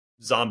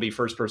zombie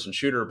first-person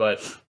shooter.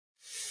 But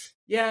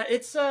yeah,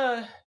 it's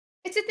a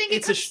thing.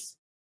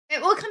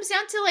 It comes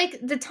down to like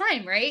the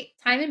time, right?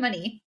 Time and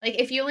money. Like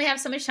if you only have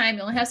so much time,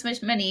 you only have so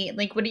much money,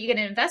 like what are you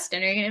going to invest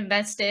in? Are you going to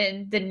invest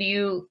in the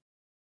new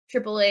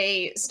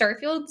AAA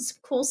Starfield's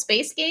cool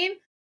space game?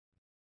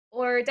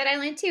 Or Dead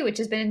Island 2, which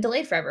has been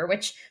delayed forever,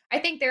 which I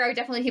think there are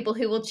definitely people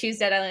who will choose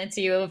Dead Island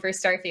 2 over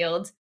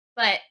Starfield.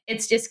 But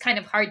it's just kind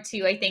of hard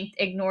to, I think,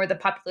 ignore the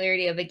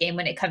popularity of a game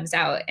when it comes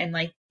out and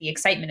like the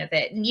excitement of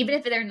it. And even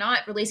if they're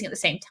not releasing at the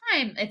same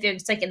time, if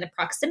it's like in the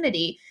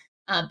proximity,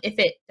 if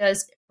it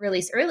does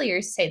release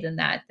earlier, say than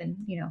that, then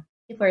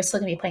people are still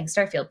going to be playing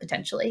Starfield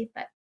potentially.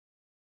 But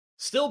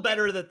still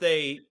better that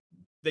they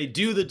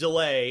do the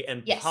delay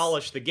and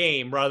polish the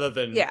game rather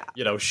than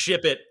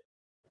ship it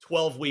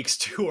 12 weeks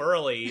too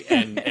early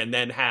and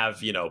then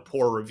have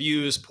poor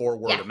reviews, poor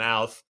word of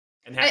mouth,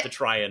 and have to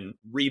try and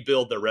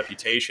rebuild their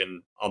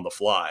reputation on the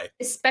fly.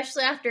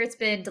 Especially after it's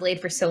been delayed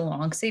for so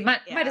long, so you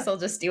might as well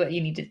just do what you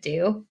need to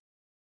do.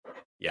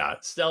 Yeah,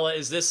 Stella,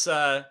 is this?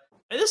 And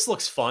this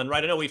looks fun,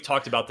 right? I know we've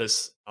talked about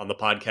this on the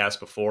podcast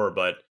before,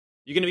 but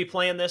you going to be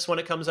playing this when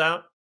it comes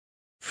out?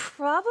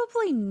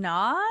 Probably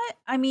not.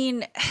 I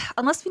mean,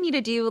 unless we need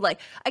to do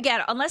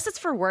unless it's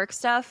for work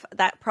stuff,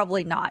 that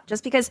probably not.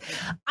 Just because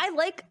I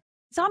like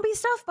zombie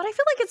stuff, but I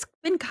feel like it's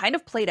been kind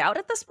of played out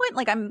at this point.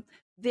 Like I'm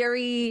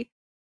very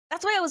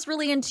That's why I was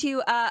really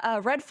into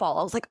Redfall.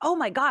 I was like, oh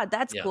my God,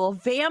 that's cool.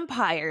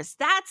 Vampires,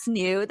 that's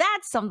new.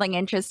 That's something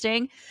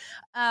interesting.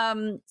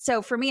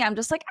 So for me, I'm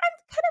just like, I'm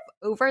kind of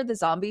over the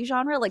zombie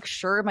genre. Like,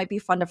 sure, it might be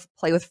fun to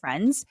play with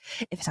friends.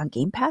 If it's on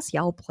Game Pass, yeah,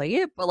 I'll play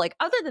it. But like,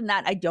 other than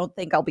that, I don't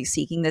think I'll be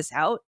seeking this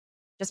out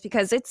just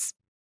because it's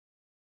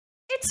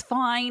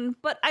fine.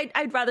 But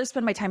I'd rather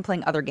spend my time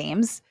playing other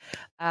games.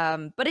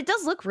 But it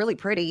does look really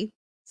pretty.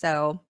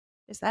 So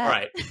is that. All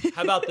right.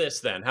 How about this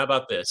then? How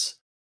about this?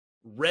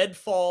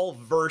 Redfall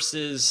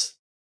versus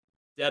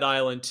Dead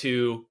Island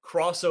 2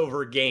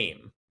 crossover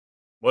game.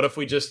 What if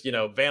we just,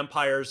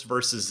 vampires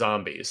versus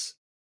zombies?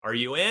 Are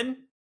you in?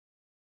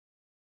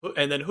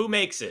 And then who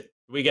makes it?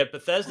 Do we get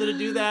Bethesda to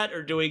do that,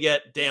 or do we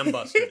get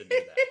Dambuster to do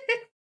that?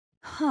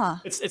 Huh.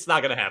 It's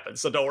not going to happen,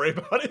 so don't worry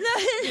about it.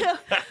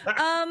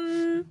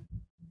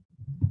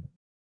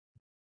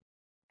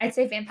 I'd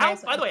say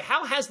vampires. By the way,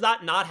 how has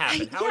that not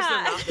happened? How has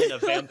there not been a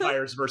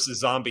vampires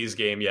versus zombies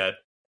game yet?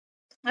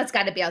 That's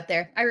got to be out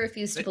there. I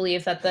refuse to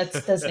believe that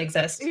doesn't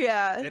exist.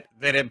 Yeah.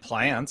 They did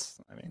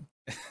Plants. I mean,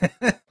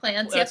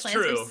 Plants. That's Plants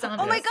true. versus zombies.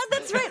 Oh my God,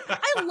 that's right.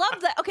 I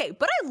love that. Okay,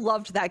 but I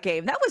loved that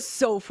game. That was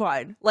so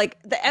fun. Like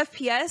the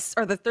FPS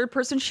or the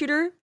third-person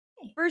shooter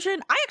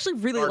version, I actually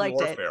really Garden liked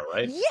Warfare, it.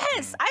 right?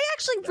 Yes, I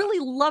actually really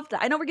loved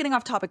that. I know we're getting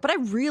off topic, but I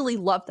really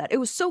loved that.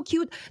 It was so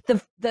cute.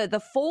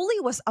 The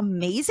Foley was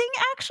amazing,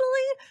 actually.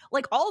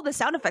 Like all the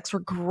sound effects were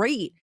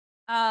great.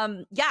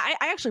 Yeah, I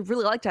actually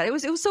really liked that. It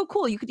was so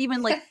cool. You could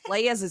even like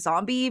play as a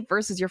zombie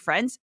versus your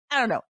friends. I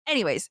don't know.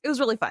 Anyways, it was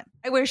really fun.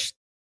 I wish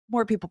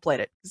more people played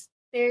it.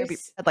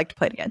 I'd like to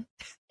play it again.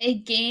 A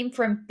game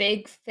from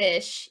Big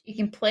Fish you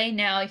can play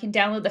now. You can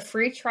download the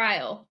free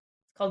trial.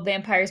 It's called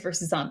Vampires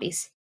versus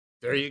Zombies.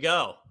 There you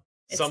go.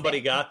 Somebody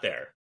got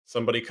there.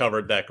 Somebody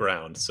covered that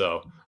ground.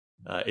 So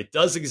it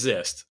does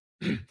exist.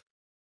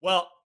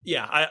 Well,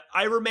 yeah, I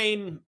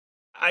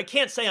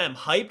can't say I'm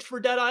hyped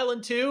for Dead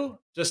Island 2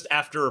 just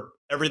after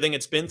everything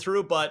it's been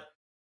through, but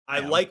I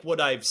like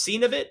what I've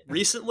seen of it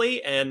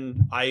recently,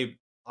 and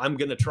I'm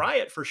going to try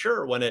it for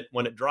sure when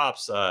it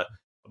drops. I'll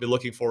be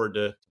looking forward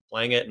to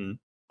playing it, and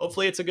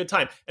hopefully it's a good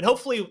time. And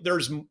hopefully there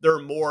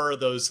are more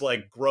of those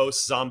like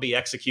gross zombie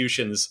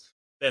executions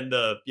than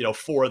the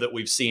 4 that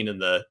we've seen in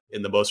the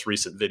most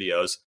recent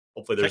videos.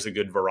 Hopefully there's a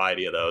good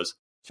variety of those.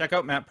 Check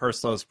out Matt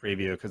Perslow's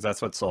preview, because that's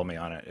what sold me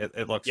on it.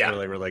 It looks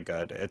really, really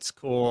good. It's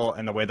cool,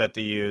 and the way that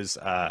they use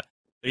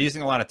they're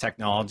using a lot of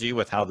technology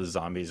with how the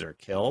zombies are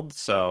killed.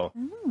 So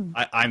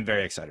I'm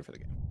very excited for the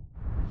game.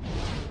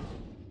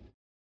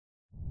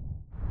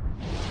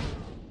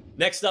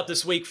 Next up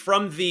this week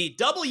from the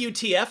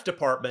WTF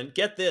department,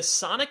 get this: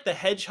 Sonic the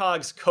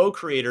Hedgehog's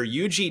co-creator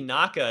Yuji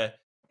Naka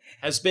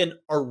has been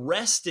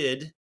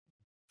arrested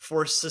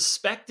for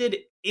suspected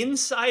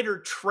insider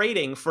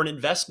trading for an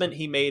investment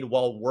he made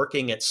while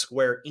working at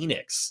Square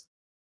Enix.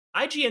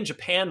 IGN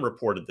Japan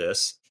reported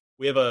this.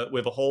 We have a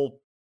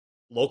whole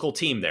local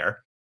team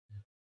there.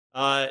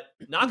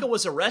 Naka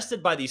was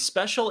arrested by the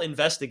Special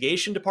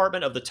Investigation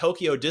Department of the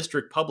Tokyo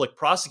District Public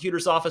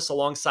Prosecutor's Office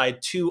alongside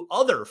 2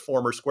 other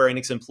former Square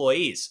Enix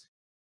employees.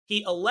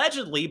 He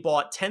allegedly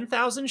bought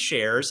 10,000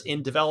 shares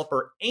in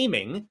developer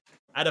Aiming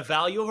at a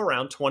value of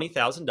around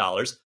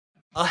 $20,000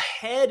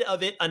 ahead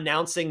of it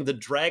announcing the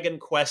Dragon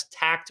Quest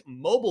Tact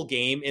mobile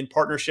game in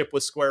partnership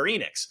with Square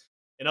Enix.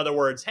 In other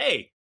words,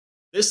 hey,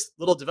 this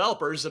little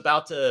developer is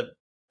about to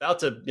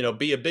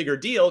be a bigger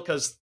deal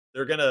because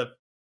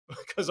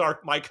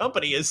my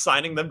company is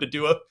signing them to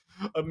do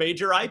a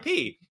major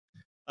IP.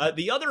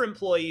 The other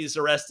employees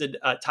arrested,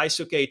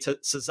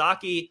 Taisuke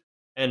Sasaki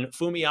and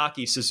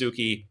Fumiaki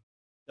Suzuki,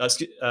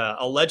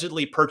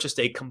 allegedly purchased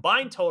a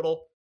combined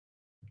total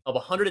of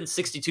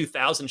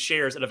 162,000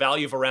 shares at a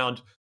value of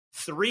around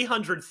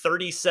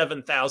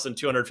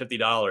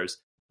 $337,250.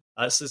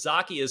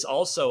 Sasaki is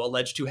also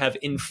alleged to have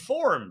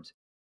informed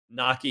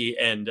Naka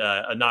and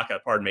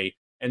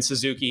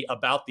Suzuki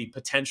about the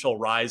potential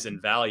rise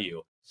in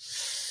value.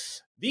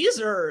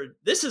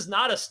 This is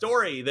not a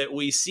story that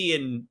we see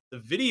in the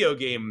video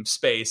game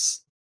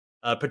space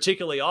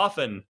particularly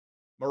often.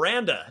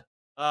 Miranda,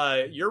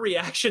 your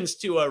reactions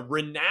to a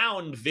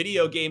renowned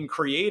video game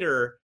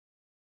creator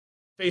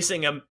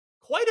facing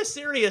quite a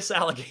serious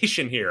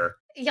allegation here.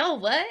 Y'all,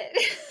 what?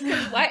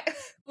 Why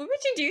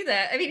would you do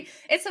that? I mean,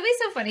 it's always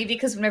so funny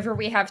because whenever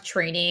we have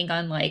training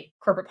on like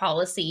corporate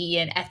policy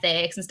and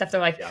ethics and stuff,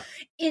 they're like,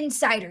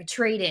 insider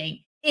trading,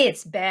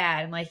 it's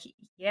bad. I'm like,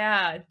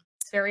 yeah,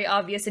 it's very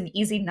obvious and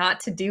easy not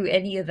to do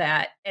any of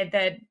that. And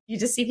then you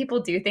just see people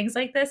do things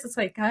like this. It's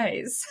like,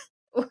 guys,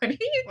 what are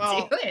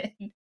you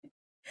doing?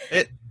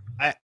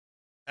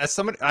 As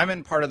somebody, I'm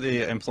in part of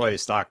the employee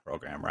stock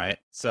program, right?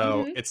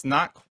 So it's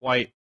not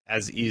quite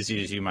as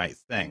easy as you might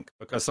think,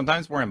 because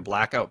sometimes we're in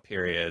blackout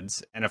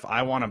periods, and if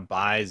I want to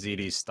buy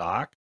ZD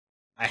stock,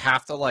 I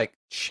have to like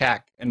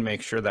check and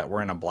make sure that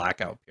we're in a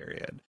blackout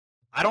period.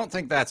 I don't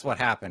think that's what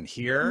happened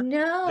here.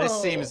 No. This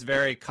seems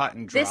very cut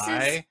and dry. This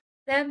is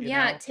them,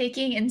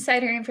 taking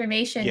insider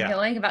information,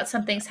 knowing about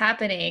something's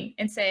happening,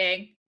 and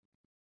saying,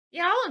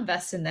 yeah, I'll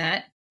invest in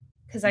that.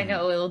 because I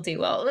know it'll do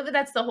well. But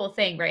that's the whole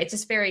thing, right? It's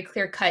just very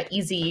clear cut,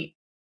 easy,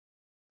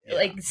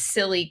 like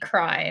silly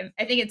crime.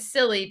 I think it's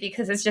silly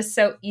because it's just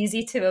so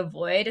easy to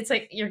avoid. It's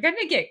like, you're going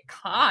to get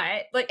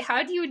caught. Like,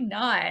 how do you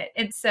not?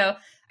 And so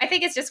I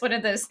think it's just one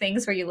of those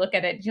things where you look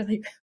at it and you're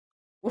like,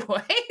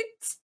 what?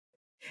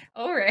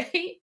 All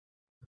right.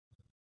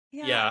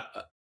 Yeah.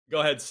 Go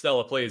ahead,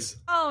 Stella, please.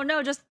 Oh,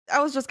 no, I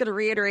was just going to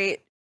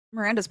reiterate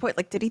Miranda's point.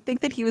 Like, did he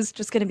think that he was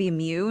just going to be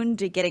immune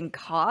to getting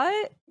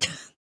caught?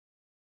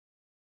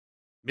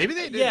 Maybe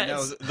they didn't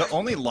know. The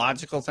only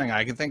logical thing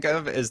I can think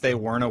of is they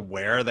weren't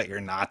aware that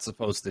you're not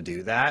supposed to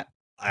do that.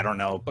 I don't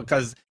know,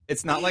 because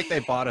it's not like they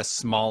bought a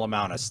small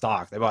amount of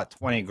stock. They bought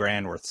 20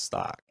 grand worth of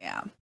stock.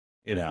 Yeah.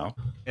 You know,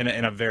 in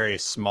a very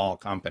small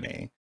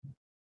company.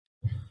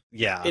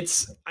 Yeah.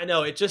 I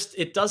know,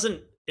 it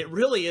doesn't, it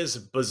really is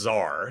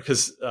bizarre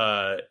because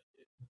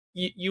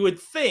you would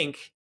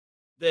think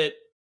that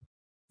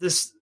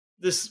this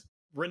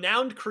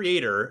renowned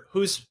creator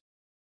who's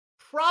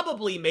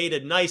probably made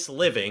a nice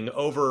living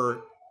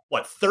over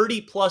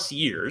 30 plus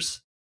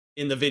years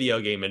in the video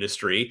game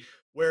industry,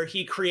 where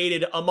he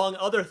created, among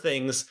other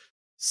things,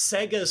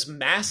 Sega's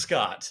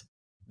mascot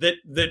that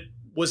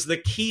was the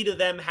key to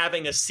them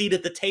having a seat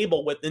at the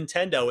table with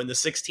Nintendo in the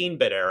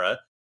 16-bit era.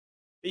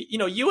 You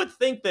know, you would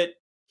think that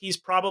he's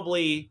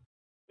probably,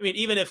 I mean,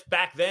 even if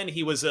back then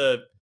he was a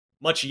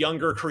much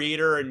younger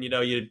creator and, you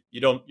know,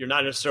 you're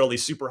not necessarily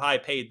super high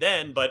paid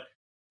then, but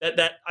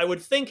that I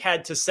would think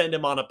had to send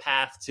him on a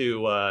path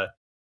to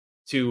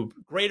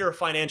greater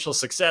financial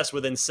success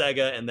within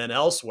Sega and then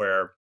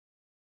elsewhere.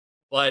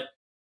 But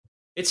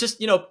it's just,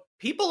 you know,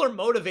 people are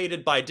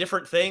motivated by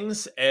different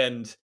things,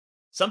 and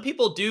some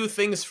people do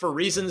things for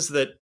reasons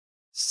that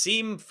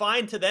seem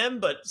fine to them,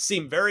 but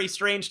seem very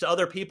strange to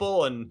other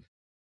people. And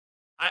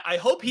I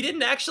hope he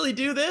didn't actually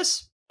do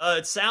this.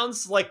 It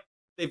sounds like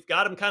they've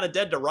got him kind of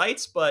dead to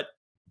rights, but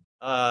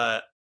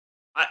I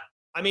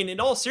mean, in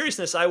all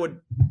seriousness, I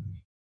would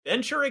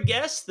venture a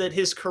guess that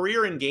his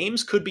career in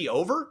games could be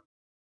over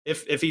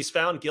if he's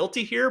found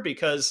guilty here,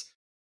 because,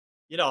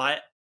 you know,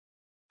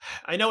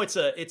 I know it's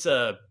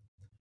an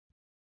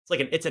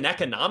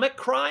economic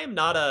crime,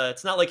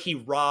 it's not like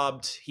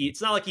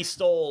it's not like he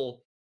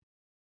stole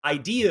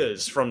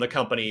ideas from the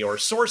company or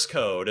source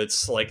code.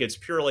 It's like, it's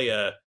purely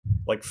a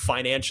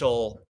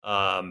financial,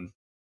 not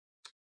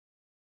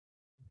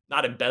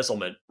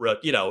embezzlement,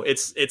 you know, it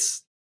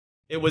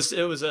was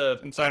a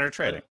insider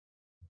trading.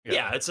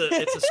 Yeah, it's a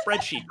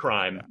spreadsheet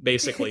crime,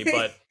 basically,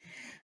 but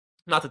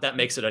not that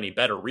makes it any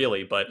better,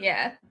 really. But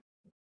yeah,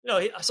 you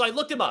know, so I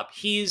looked him up.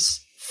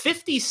 He's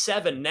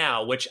 57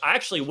 now, which I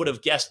actually would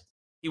have guessed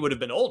he would have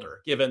been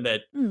older, given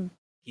that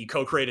he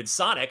co-created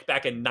Sonic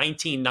back in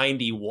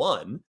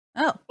 1991.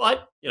 Oh,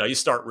 but you know, you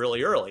start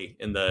really early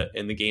in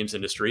the games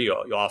industry. You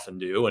often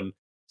do, and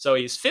so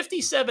he's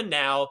 57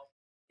 now.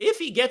 If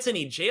he gets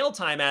any jail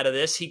time out of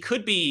this, he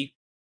could be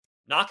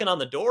knocking on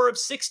the door of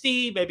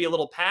 60, maybe a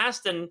little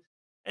past. And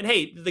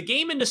hey, the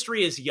game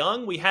industry is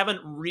young. We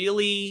haven't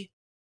really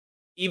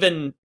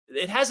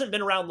it hasn't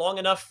been around long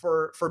enough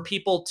for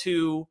people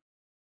to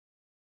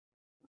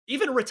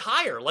even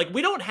retire. Like,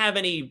 we don't have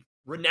any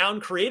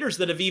renowned creators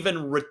that have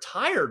even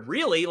retired,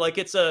 really. Like,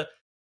 it's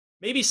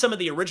maybe some of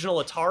the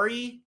original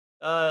Atari,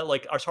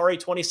 like Atari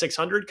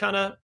 2600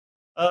 kind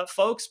of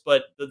folks,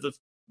 but the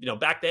you know,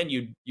 back then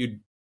you'd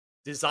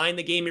design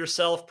the game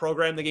yourself,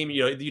 program the game,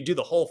 you know, you do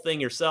the whole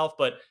thing yourself.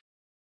 But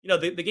you know,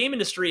 the game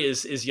industry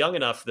is young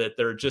enough that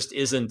there just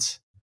isn't,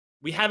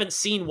 we haven't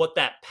seen what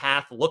that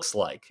path looks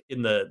like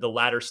in the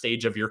latter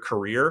stage of your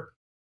career.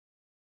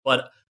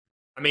 But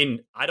I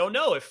mean, I don't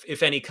know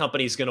if any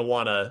company's going to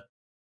want to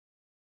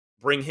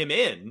bring him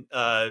in,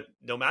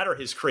 no matter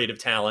his creative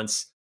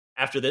talents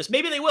after this.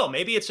 Maybe they will.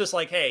 Maybe it's just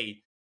like,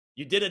 hey,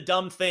 you did a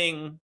dumb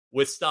thing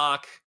with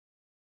stock.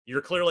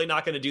 You're clearly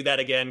not going to do that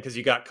again because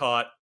you got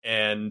caught.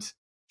 And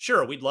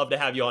sure, we'd love to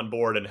have you on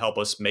board and help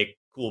us make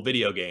cool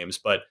video games.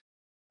 But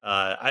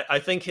I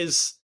think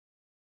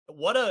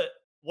what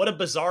a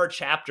bizarre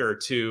chapter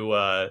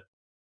to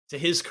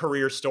his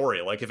career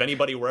story. Like, if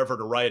anybody were ever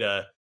to write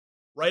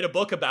a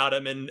book about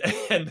him and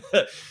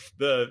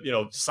the you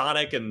know,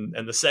 Sonic and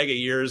the Sega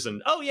years,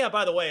 and oh yeah,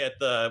 by the way,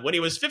 when he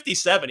was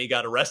 57, he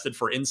got arrested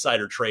for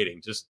insider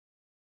trading. Just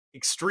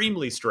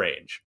extremely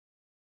strange.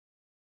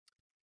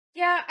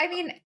 Yeah, I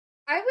mean,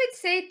 I would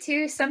say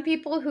too, some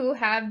people who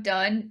have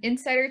done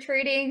insider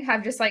trading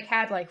have just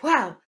had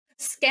wow,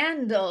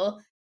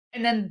 scandal,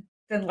 and then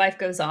life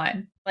goes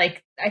on.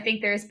 Like, I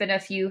think there's been a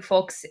few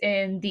folks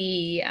in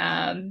the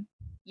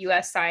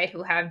US side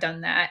who have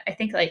done that. I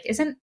think I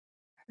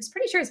was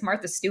pretty sure it's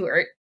Martha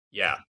Stewart.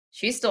 Yeah,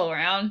 she's still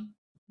around.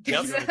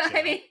 Yep.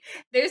 I mean,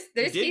 there's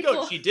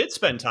people. She did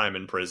spend time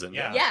in prison.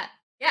 Yeah.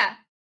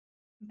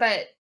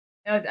 But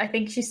I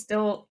think she's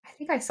still. I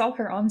think I saw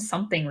her on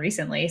something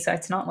recently, so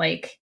it's not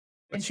like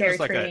insider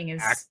trading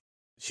is.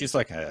 She's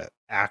like a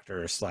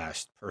actor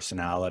 /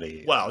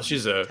 personality. Well, she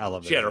had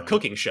her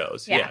cooking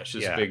shows. Yeah,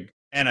 she's a big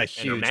and a and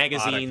her huge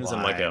magazines product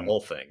and like a line.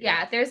 whole thing.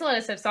 Yeah, there's a lot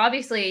of stuff. So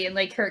obviously,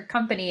 like her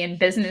company and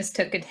business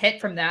took a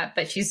hit from that,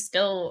 but she's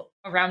still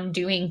around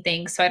doing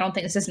things. So I don't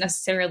think this is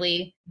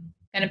necessarily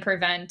going to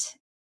prevent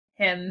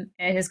him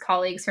and his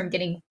colleagues from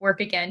getting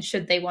work again,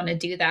 should they want to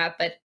do that.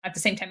 But at the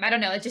same time, I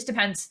don't know. It just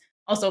depends.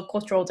 Also,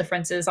 cultural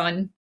differences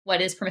on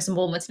what is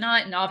permissible and what's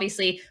not. And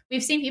obviously,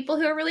 we've seen people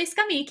who are really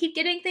scummy keep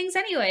getting things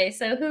anyway.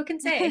 So who can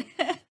say?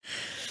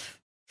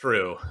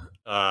 True.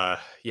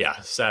 Yeah,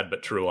 sad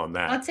but true on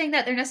that. I'm not saying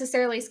that they're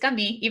necessarily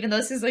scummy, even though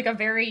this is like a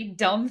very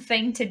dumb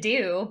thing to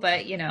do,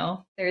 but you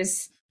know,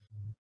 there's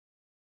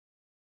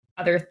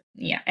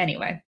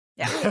anyway.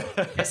 Yeah.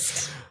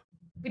 Just,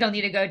 we don't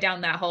need to go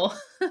down that hole.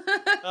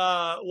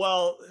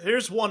 Well,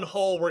 here's one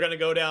hole we're gonna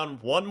go down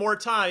one more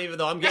time, even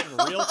though I'm getting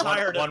real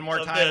tired One of more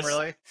of time, this.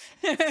 really?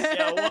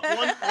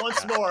 Yeah,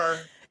 once more.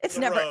 It's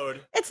the never.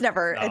 road. It's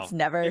never. No. It's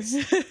never.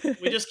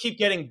 We just keep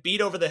getting beat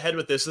over the head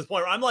with this to the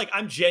point where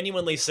I'm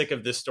genuinely sick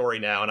of this story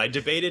now. And I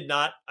debated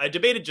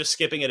just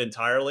skipping it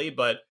entirely,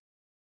 but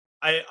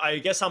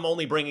I guess I'm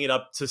only bringing it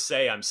up to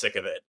say I'm sick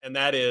of it. And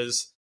that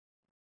is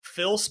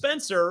Phil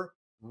Spencer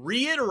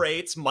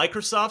reiterates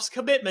Microsoft's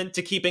commitment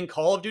to keeping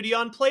Call of Duty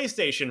on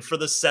PlayStation for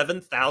the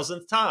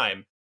 7,000th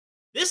time.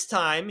 This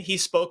time he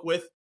spoke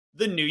with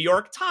the New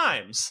York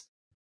Times.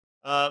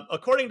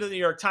 According to the New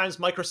York Times,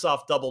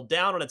 Microsoft doubled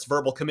down on its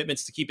verbal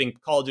commitments to keeping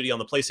Call of Duty on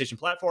the PlayStation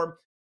platform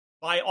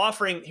by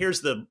offering,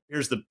 here's the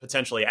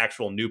potentially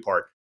actual new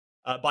part,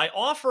 by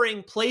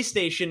offering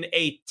PlayStation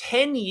a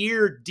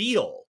 10-year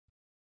deal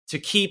to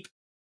keep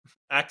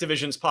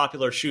Activision's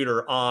popular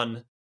shooter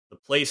on the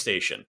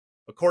PlayStation.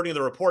 According to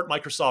the report,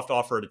 Microsoft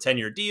offered a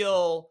 10-year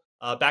deal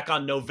back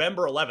on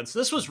November 11th. So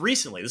this was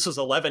recently. This was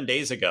 11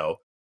 days ago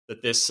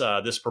that this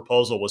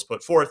proposal was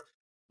put forth.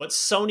 But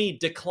Sony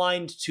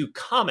declined to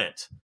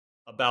comment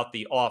about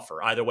the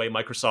offer. Either way,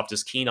 Microsoft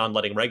is keen on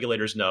letting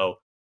regulators know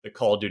that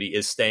Call of Duty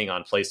is staying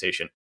on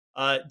PlayStation.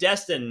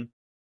 Destin,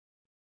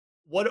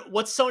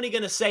 what's Sony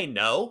going to say?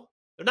 No,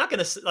 they're not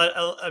going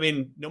to. I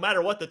mean, no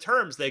matter what the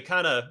terms, they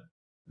kind of.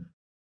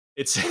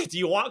 It's. Do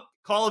you want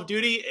Call of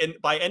Duty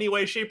by any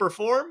way, shape, or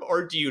form,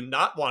 or do you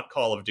not want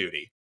Call of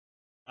Duty?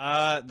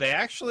 They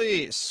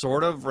actually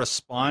sort of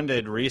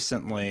responded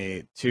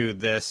recently to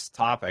this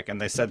topic, and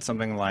they said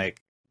something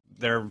like,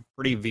 they're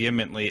pretty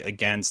vehemently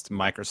against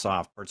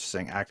Microsoft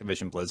purchasing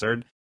Activision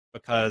Blizzard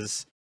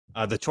because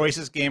the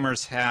choices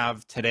gamers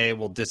have today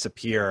will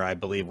disappear, I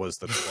believe was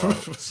the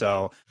quote.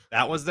 So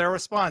that was their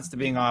response to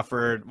being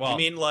offered. Well, you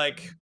mean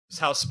like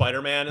how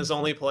Spider-Man is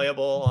only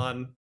playable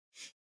on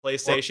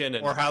PlayStation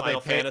or and how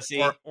Final they pay,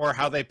 Fantasy? or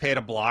how they pay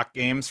to block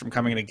games from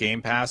coming to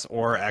Game Pass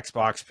or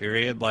Xbox,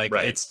 period. Like,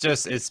 right.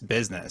 it's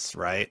business,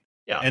 right?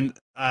 Yeah. And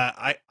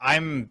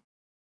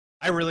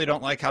I really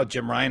don't like how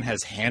Jim Ryan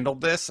has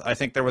handled this. I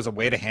think there was a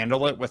way to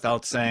handle it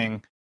without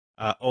saying,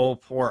 oh,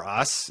 poor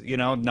us,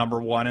 number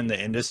one in the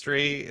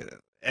industry.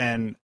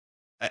 And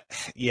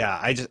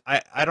I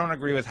don't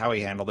agree with how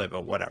he handled it,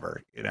 but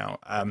whatever,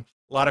 a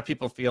lot of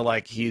people feel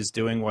like he's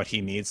doing what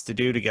he needs to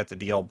do to get the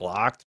deal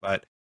blocked,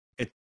 but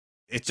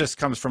it just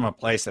comes from a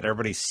place that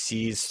everybody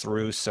sees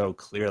through so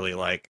clearly.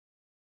 Like,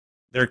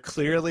 they're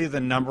clearly the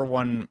number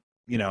one,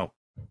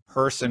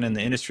 person in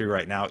the industry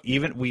right now.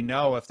 Even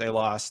if they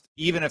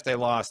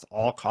lost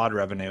all COD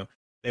revenue,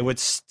 they would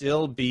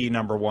still be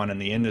number one in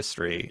the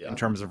industry in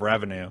terms of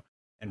revenue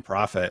and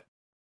profit.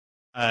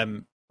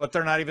 But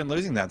they're not even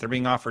losing that. They're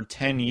being offered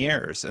 10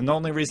 years. And the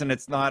only reason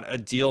it's not a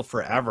deal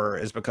forever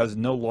is because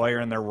no lawyer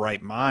in their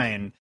right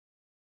mind,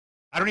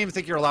 I don't even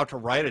think you're allowed to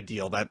write a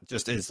deal that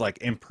just is like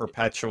in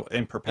perpetuation.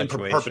 In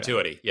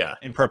perpetuity, yeah.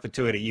 In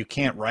perpetuity. You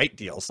can't write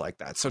deals like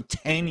that. So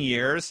 10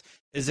 years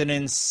is an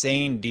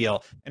insane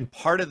deal. And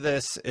part of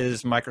this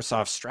is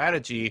Microsoft's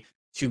strategy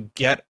to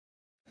get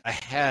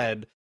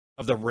ahead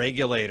of the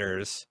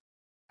regulators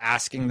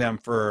asking them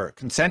for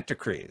consent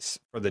decrees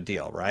for the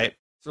deal, right?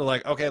 So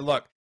like, okay,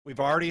 look,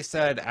 we've already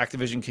said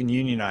Activision can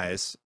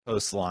unionize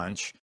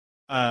post-launch.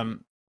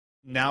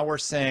 Now we're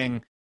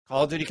saying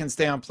Call of Duty can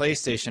stay on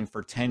PlayStation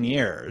for 10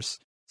 years.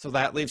 So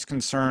that leaves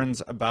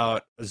concerns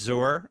about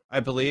Azure, I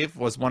believe,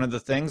 was one of the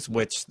things,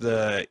 which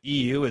the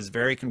EU is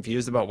very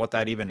confused about what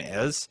that even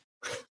is.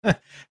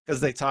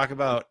 Because they talk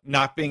about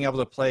not being able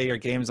to play your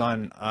games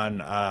on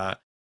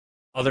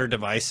other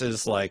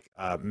devices like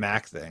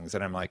Mac things.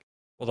 And I'm like,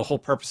 well, the whole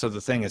purpose of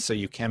the thing is so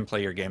you can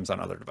play your games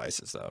on other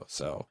devices, though.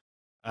 So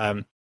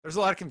there's a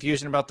lot of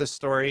confusion about this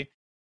story.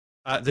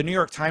 The New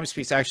York Times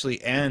piece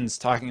actually ends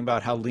talking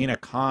about how Lina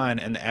Khan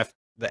and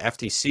the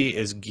FTC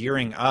is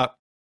gearing up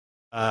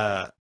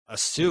a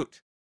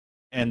suit,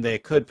 and they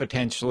could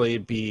potentially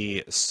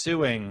be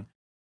suing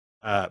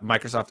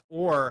Microsoft,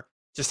 or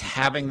just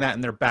having that in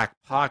their back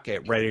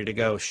pocket ready to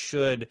go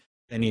should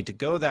they need to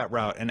go that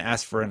route and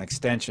ask for an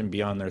extension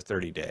beyond their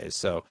 30 days.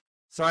 So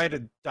I had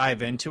to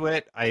dive into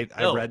it. I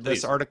read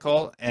this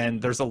article,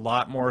 and there's a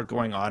lot more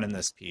going on in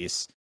this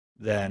piece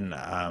than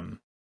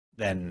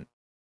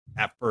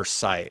at first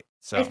sight.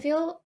 So I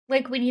feel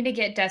like we need to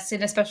get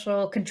Destin a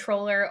special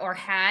controller or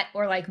hat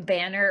or like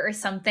banner or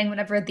something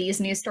whenever these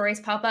news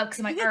stories pop up. Because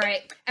I'm like, all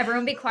right,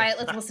 everyone be quiet.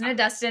 Let's listen to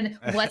Destin.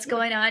 What's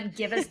going on?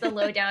 Give us the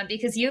lowdown,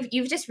 because you've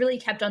just really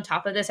kept on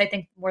top of this. I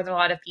think more than a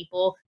lot of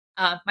people,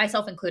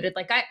 myself included.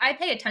 Like I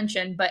pay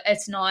attention, but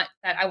it's not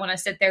that I want to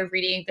sit there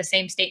reading the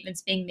same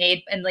statements being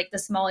made and like the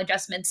small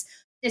adjustments.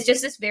 It's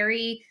just this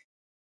very,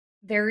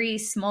 very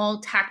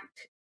small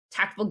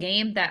tactful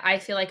game that I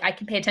feel like I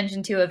can pay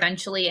attention to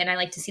eventually, and I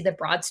like to see the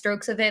broad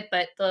strokes of it,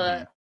 but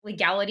the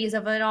legalities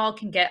of it all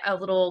can get a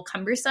little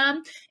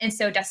cumbersome. And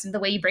so, Destin, the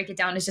way you break it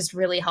down is just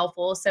really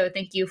helpful. So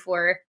thank you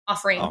for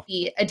offering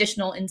the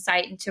additional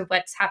insight into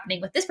what's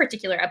happening with this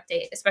particular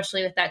update,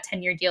 especially with that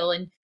 10-year deal.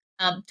 And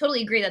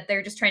totally agree that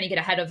they're just trying to get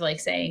ahead of like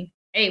saying,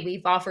 hey,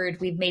 we've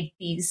made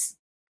these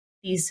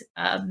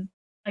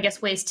I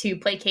guess ways to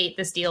placate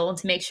this deal and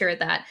to make sure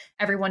that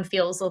everyone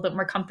feels a little bit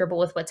more comfortable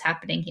with what's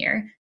happening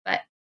here.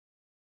 But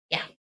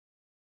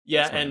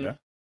yeah, and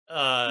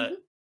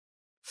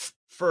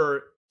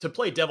to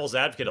play devil's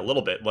advocate a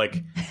little bit,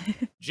 like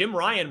Jim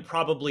Ryan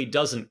probably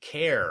doesn't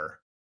care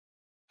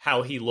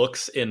how he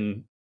looks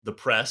in the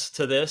press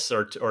to this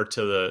or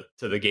to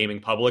the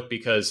gaming public,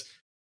 because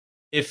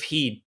if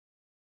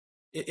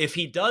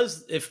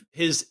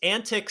his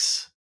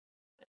antics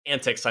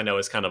I know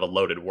is kind of a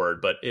loaded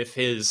word, but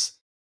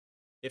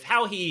if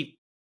how he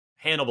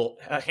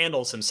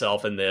handles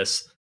himself in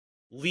this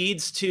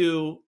leads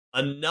to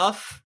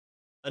enough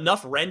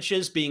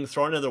wrenches being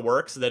thrown into the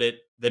works that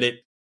it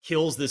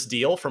kills this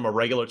deal from a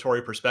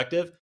regulatory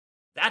perspective,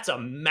 that's a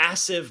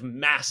massive,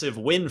 massive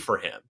win for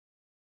him.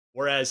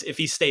 Whereas if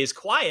he stays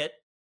quiet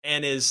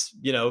and is,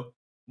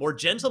 more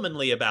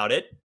gentlemanly about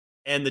it,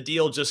 and the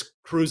deal just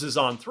cruises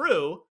on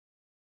through,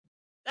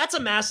 that's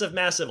a massive,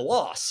 massive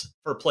loss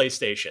for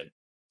PlayStation.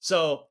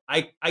 So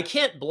I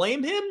can't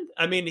blame him.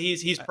 I mean,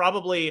 he's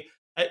probably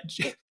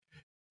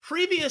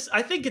previous.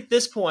 I think at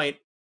this point,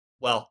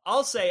 well,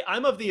 I'll say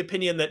I'm of the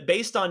opinion that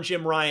based on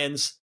Jim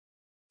Ryan's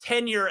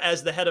tenure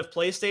as the head of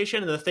PlayStation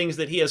and the things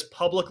that he has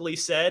publicly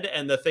said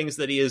and the things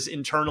that he has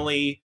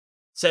internally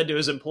said to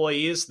his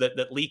employees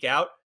that leak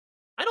out,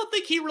 I don't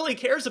think he really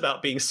cares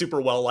about being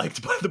super well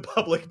liked by the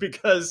public,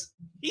 because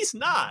he's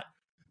not.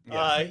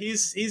 Yeah.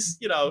 He's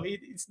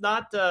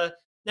not.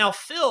 Now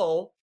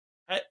Phil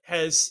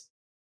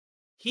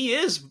he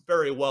is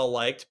very well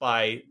liked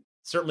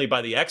certainly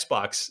by the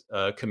Xbox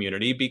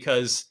community,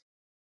 because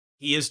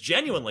he is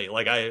genuinely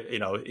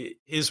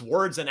his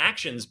words and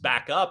actions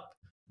back up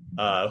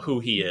who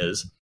he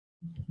is.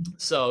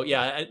 So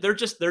yeah,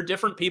 they're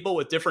different people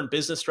with different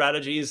business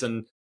strategies,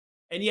 and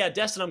yeah,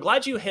 Destin, I'm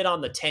glad you hit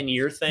on the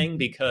 10-year thing,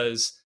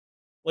 because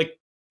like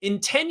in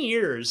 10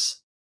 years,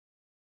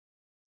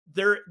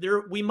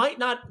 we might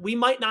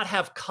not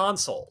have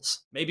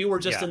consoles. Maybe we're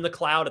just in the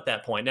cloud at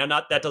that point. Now,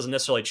 that doesn't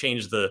necessarily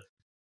change the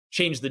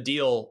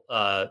deal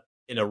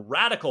in a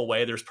radical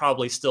way. There's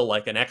probably still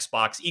like an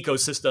Xbox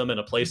ecosystem and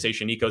a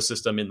PlayStation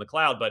ecosystem in the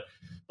cloud, but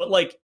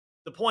like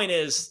the point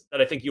is that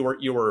I think you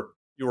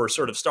were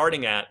sort of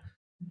starting at.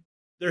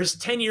 There's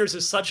 10 years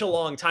is such a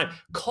long time.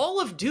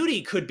 Call of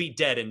Duty could be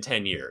dead in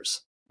 10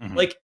 years. Mm-hmm.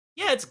 Like,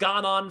 yeah, it's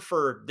gone on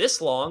for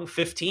this long,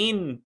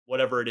 15,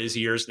 whatever it is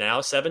years now,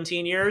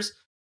 17 years.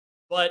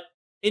 But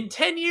in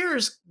 10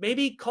 years,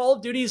 maybe Call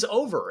of Duty's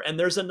over, and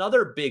there's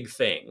another big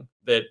thing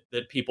that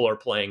people are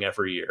playing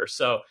every year.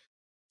 So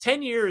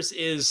 10 years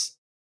is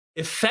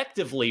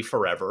effectively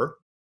forever,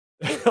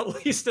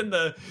 at least in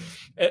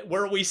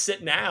where we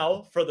sit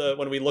now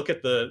when we look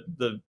at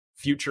the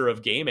future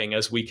of gaming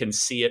as we can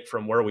see it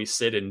from where we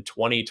sit in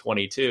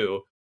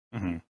 2022.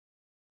 Mm-hmm.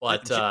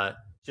 But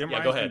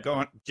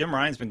Jim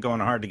Ryan's been going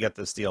hard to get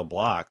this deal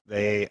blocked.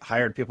 They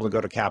hired people to go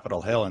to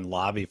Capitol Hill and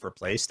lobby for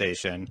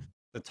PlayStation.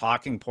 The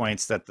talking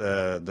points that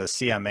the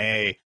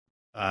CMA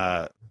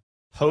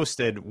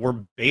posted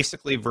were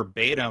basically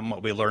verbatim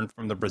what we learned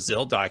from the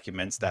Brazil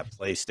documents that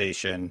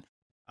PlayStation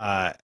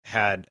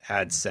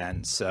had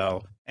sent.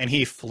 So, and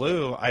he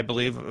flew, I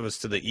believe it was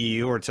to the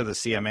EU or to the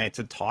CMA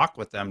to talk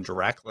with them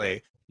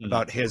directly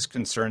about his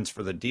concerns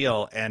for the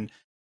deal. And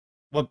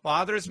what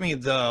bothers me,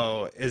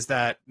 though, is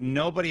that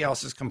nobody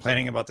else is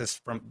complaining about this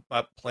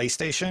but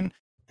PlayStation.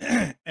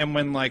 And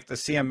when like the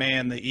CMA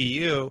and the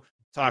EU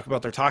talk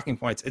about their talking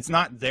points, it's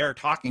not their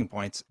talking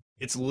points.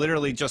 It's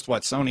literally just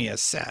what Sony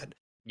has said.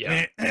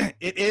 Yeah,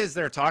 it is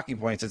their talking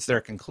points. It's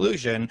their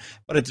conclusion,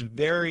 but it's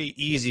very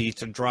easy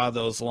to draw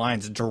those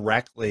lines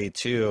directly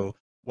to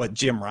what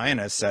Jim Ryan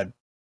has said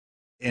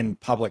in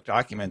public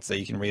documents that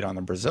you can read on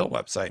the Brazil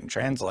website and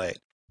translate.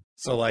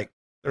 So like,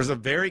 there's a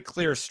very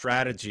clear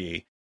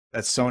strategy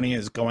that Sony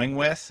is going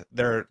with.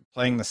 They're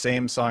playing the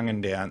same song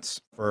and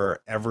dance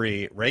for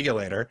every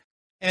regulator,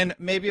 and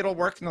maybe it'll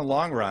work in the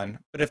long run.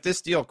 But if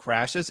this deal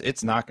crashes,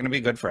 it's not going to be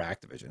good for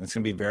Activision. It's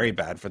going to be very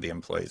bad for the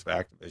employees of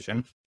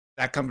Activision.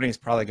 That company is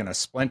probably going to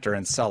splinter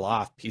and sell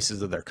off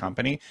pieces of their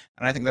company.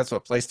 And I think that's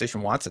what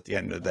PlayStation wants at the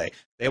end of the day.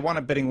 They want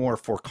a bidding war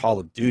for Call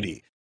of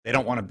Duty. They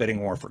don't want a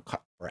bidding war for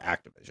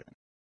Activision.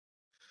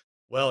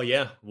 Well,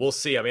 yeah, we'll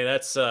see. I mean,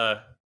 that's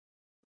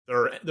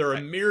there are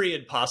a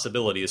myriad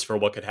possibilities for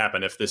what could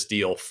happen if this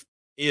deal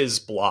is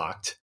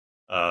blocked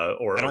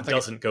or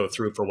doesn't go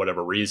through for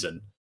whatever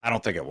reason. I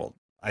don't think it will.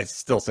 I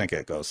still think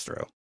it goes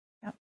through.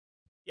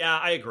 Yeah,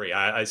 I agree.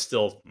 I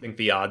still think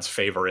the odds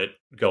favor it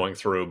going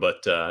through,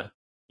 but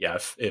yeah,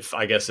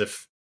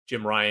 if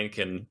Jim Ryan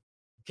can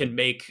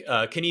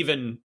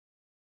even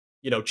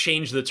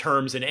change the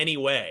terms in any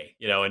way,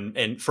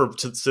 and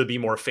to be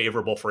more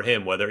favorable for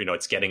him, whether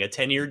it's getting a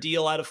 10-year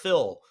deal out of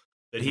Phil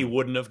that he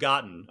wouldn't have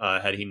gotten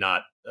had he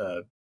not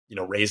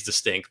raised a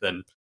stink,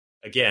 then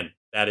again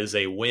that is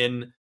a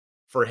win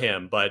for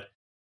him. But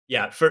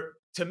yeah,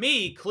 to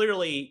me,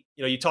 clearly,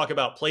 you talk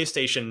about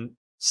PlayStation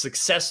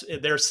success,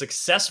 their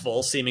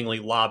successful seemingly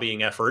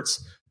lobbying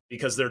efforts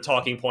because their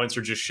talking points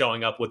are just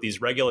showing up with these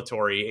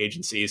regulatory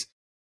agencies.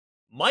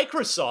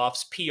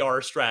 Microsoft's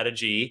PR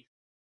strategy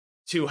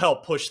to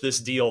help push this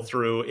deal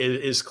through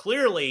is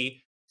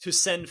clearly to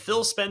send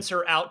Phil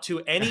Spencer out to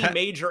any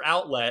major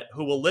outlet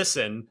who will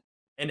listen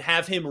and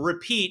have him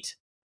repeat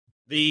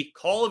the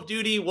Call of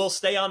Duty will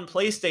stay on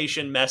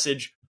PlayStation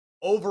message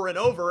over and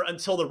over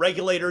until the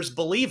regulators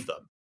believe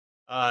them.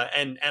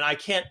 And I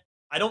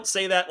don't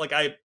say that like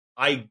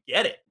I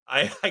get it.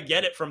 I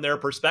get it from their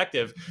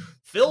perspective.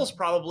 Phil's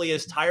probably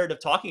as tired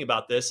of talking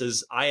about this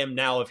as I am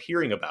now of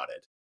hearing about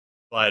it.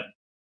 But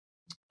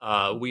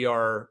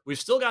we've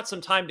still got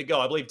some time to go.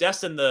 I believe,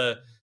 Destin,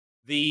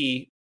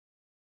 the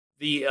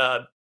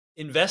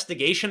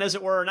investigation, as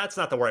it were, and that's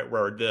not the right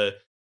word.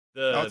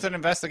 No, it's an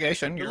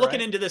investigation. You're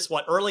looking into this,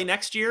 early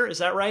next year? Is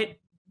that right?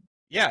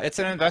 Yeah, it's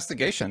an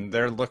investigation.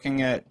 They're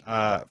looking at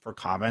for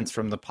comments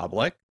from the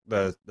public,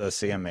 the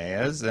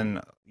CMA is.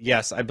 And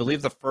yes, I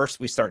believe the first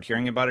we start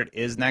hearing about it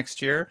is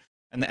next year.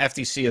 And the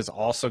FTC is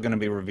also going to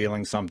be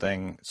revealing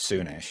something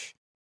soonish.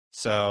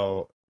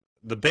 So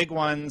the big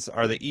ones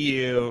are the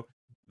EU,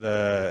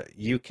 the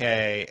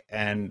UK,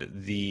 and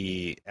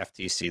the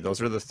FTC.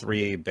 Those are the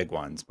three big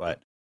ones.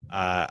 But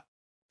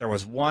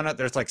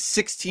there's like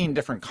 16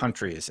 different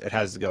countries it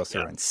has to go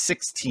through, and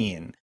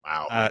 16.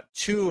 Wow.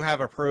 2 have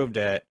approved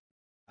it.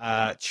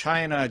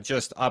 China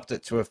just upped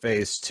it to a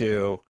phase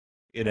 2,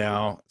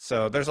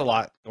 so there's a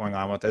lot going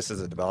on with this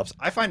as it develops.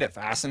 I find it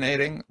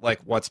fascinating, like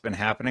what's been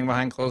happening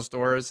behind closed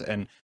doors,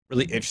 and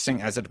really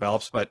interesting as it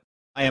develops, but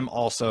I am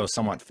also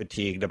somewhat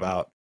fatigued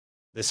about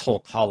this whole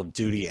Call of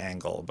Duty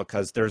angle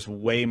because there's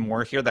way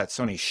more here that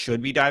Sony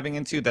should be diving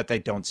into that they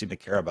don't seem to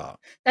care about.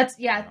 That's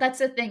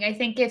the thing. I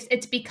think if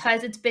it's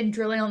because it's been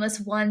drilling on this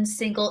one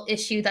single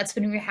issue that's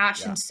been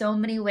rehashed in so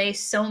many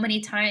ways, so many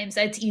times,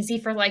 that it's easy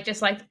for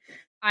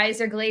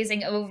eyes are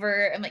glazing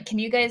over. I'm like, can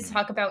you guys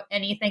talk about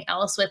anything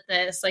else with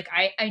this? Like,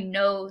 I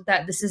know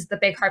that this is the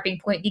big harping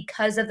point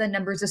because of the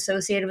numbers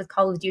associated with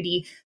Call of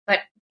Duty, but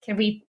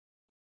you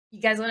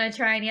guys want to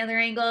try any other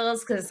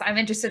angles? Because I'm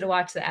interested to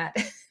watch that.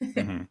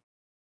 Mm-hmm.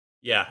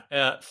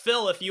 Yeah.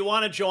 Phil, if you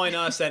want to join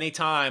us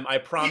anytime, I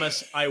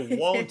promise I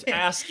won't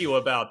ask you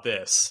about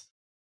this.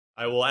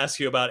 I will ask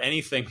you about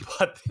anything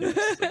but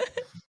this.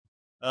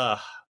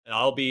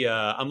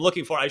 I'm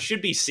looking I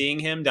should be seeing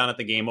him down at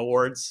the Game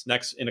Awards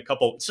it's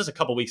just a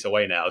couple weeks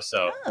away now.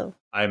 So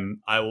I'm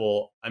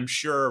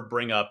sure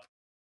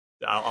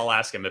I'll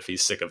ask him if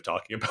he's sick of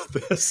talking about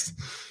this.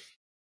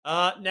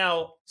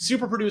 Now,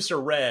 Super Producer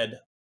Red,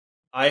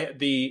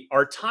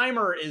 our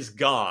timer is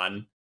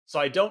gone. So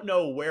I don't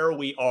know where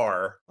we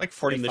are, like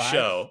 45 in the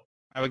show.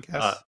 I would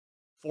guess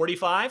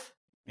 45.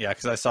 Yeah,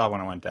 because I saw when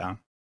it went down.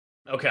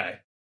 Okay,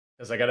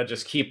 because I gotta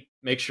just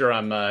make sure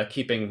I'm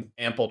keeping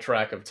ample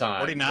track of time.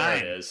 49. There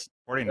it is.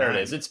 49. There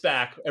it is. It's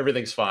back.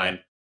 Everything's fine.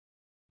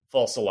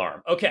 False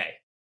alarm. Okay,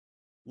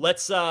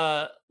 let's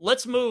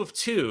move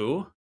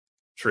to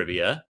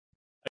trivia.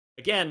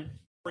 Again,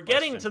 we're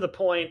getting to the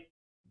point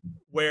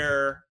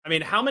where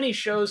how many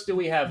shows do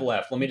we have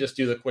left? Let me just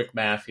do the quick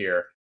math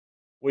here.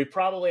 We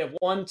probably have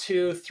 1,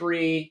 2,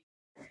 3.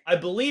 I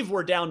believe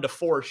we're down to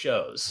 4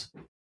 shows.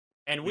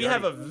 And we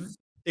have an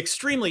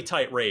extremely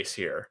tight race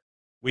here.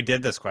 We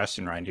did this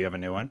question, Ryan. Do you have a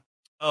new one?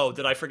 Oh,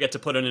 did I forget to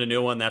put in a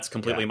new one? That's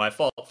completely my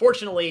fault.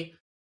 Fortunately,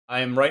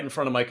 I am right in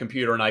front of my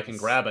computer and I can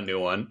grab a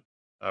new one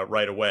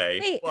right away.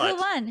 Wait,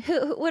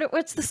 who won?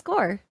 What's the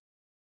score?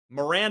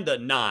 Miranda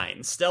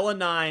 9, Stella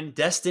 9,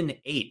 Destin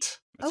 8.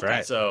 That's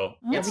right. So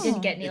we didn't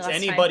get any it's last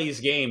anybody's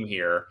time. game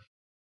here.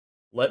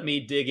 Let me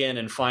dig in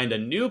and find a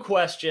new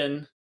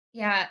question.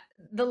 Yeah,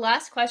 the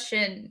last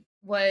question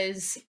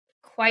was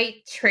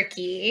quite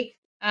tricky.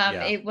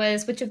 It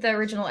was, which of the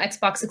original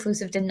Xbox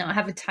exclusive did not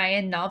have a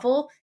tie-in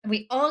novel? And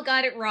we all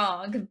got it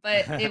wrong,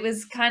 but it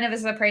was kind of a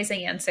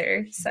surprising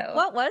answer. So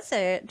what was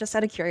it? Just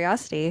out of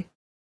curiosity.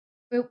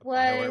 It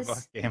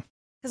was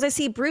because I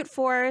see Brute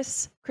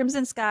Force,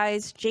 Crimson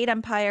Skies, Jade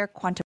Empire,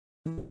 Quantum.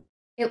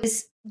 It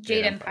was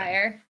Jade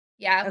Empire.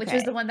 Yeah, which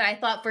was the one that I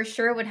thought for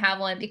sure would have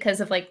one because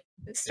of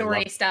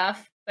story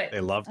stuff. But they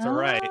love to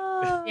write.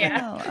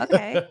 Yeah.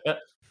 Okay.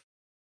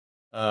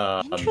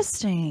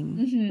 Interesting.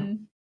 Mm-hmm.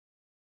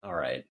 All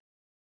right.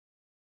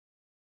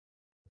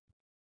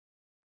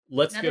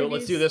 Let's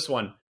do this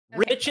one.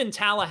 Okay. Rich in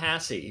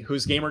Tallahassee,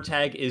 whose gamer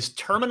tag is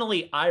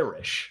Terminally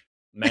Irish,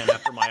 man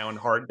after my own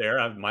heart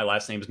there. My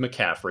last name is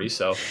McCaffrey,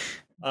 so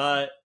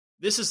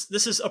this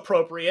is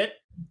appropriate.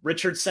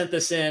 Richard sent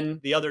this in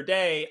the other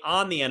day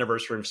on the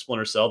anniversary of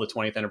Splinter Cell, the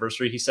 20th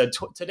anniversary. He said,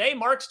 today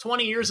marks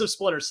 20 years of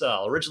Splinter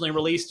Cell, originally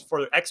released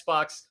for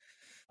Xbox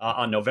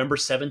on November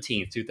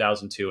 17th,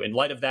 2002. In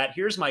light of that,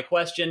 here's my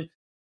question.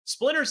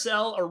 Splinter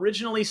Cell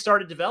originally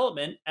started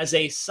development as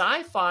a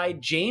sci-fi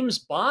James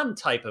Bond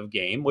type of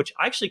game, which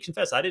I actually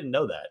confess I didn't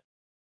know that.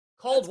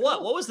 Called what?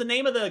 Cool. What was the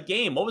name of the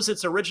game? What was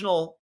its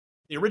original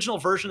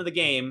version of the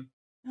game?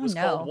 Was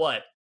called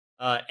what?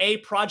 A,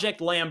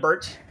 Project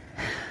Lambert,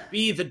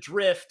 B, The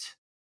Drift,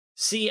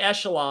 C,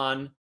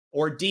 Echelon,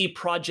 or D,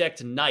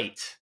 Project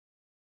Knight?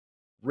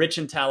 Rich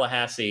in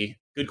Tallahassee,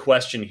 good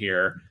question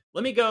here.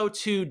 Let me go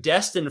to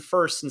Destin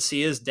first since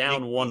he is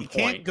down 1 point.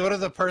 You can't go to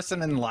the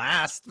person in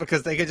last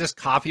because they could just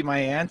copy my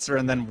answer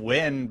and then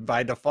win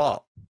by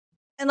default.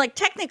 And like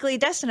technically,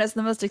 Destin has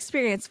the most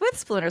experience with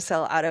Splinter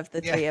Cell out of the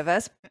three of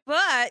us.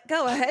 But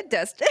go ahead,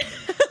 Destin.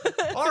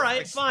 All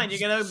right, fine. You're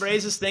gonna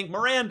raise this thing,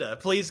 Miranda.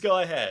 Please go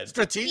ahead.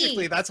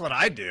 Strategically, that's what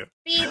I do.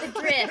 Be the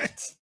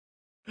Drift.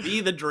 Be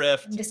the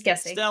Drift. I'm just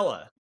guessing.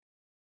 Stella.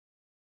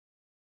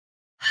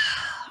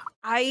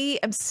 I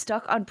am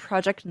stuck on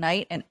Project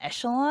Knight and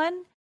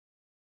Echelon.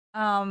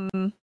 God,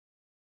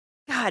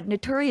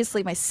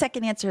 notoriously, my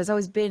second answer has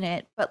always been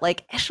it, but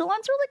like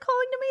Echelon's really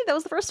calling to me. That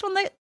was the first one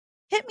that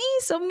hit me,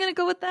 so I'm gonna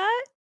go with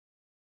that.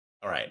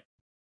 All right,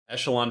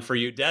 Echelon for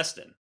you,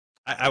 Destin.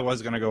 I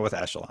was gonna go with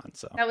Echelon,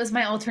 so that was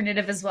my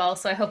alternative as well.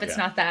 So I hope it's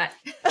not that.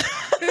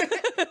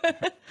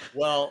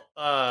 Well,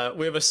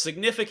 we have a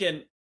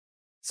significant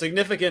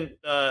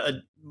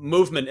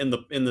movement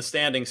in the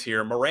standings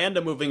here.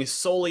 Miranda moving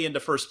solely into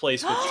first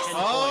place with 10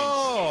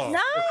 points.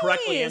 Nice. For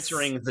correctly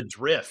answering The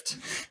Drift.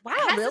 Wow,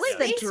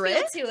 really? The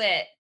Drift? To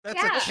it.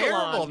 That's a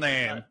terrible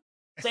name.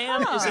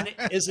 Sam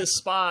is a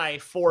spy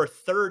for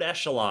Third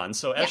Echelon,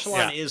 so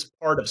Echelon is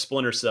part of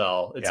Splinter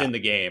Cell. It's in the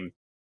game.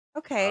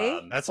 Okay.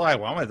 That's why I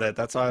went with it.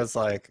 That's why I was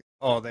like,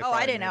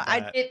 I didn't know.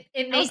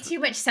 It made too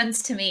much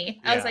sense to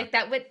me. I was like,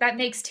 that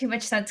makes too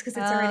much sense because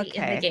it's already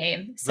in the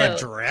game. So The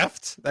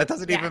Drift? That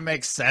doesn't even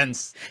make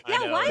sense.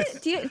 Yeah, why?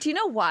 Do you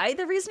know why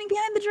the reasoning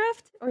behind the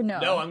Drift or no?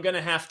 No, I'm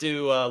gonna have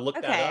to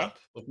look that up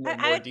with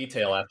more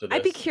detail after this.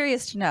 I'd be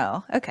curious to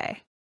know.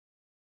 Okay.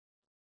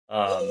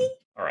 All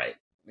right.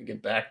 Let me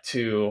get back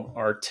to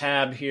our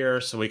tab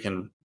here so we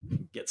can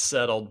get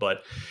settled.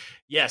 But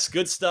yes,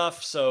 good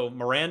stuff. So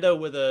Miranda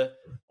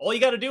all you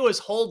got to do is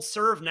hold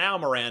serve now,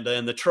 Miranda,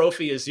 and the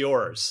trophy is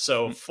yours.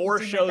 So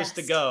 4 shows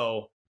to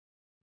go.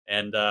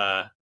 And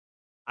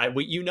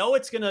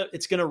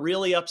it's gonna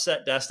really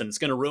upset Destin. It's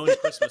gonna ruin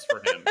Christmas for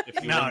him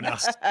if you win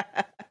this.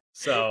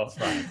 So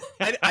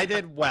I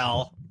did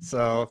well,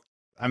 so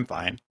I'm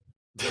fine.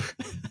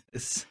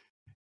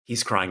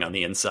 He's crying on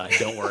the inside.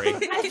 Don't worry.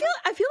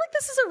 I feel like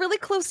this is a really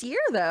close year,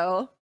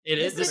 though. It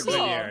is a good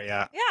year,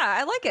 yeah. Yeah,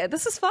 I like it.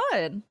 This is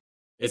fun.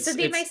 This would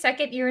be my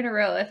second year in a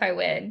row if I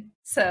win.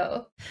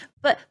 So,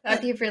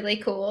 that'd be really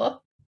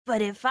cool.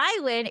 But if I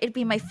win, it'd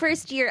be my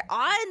first year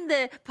on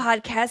the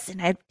podcast,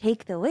 and I'd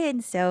take the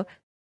win. So,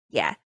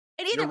 yeah.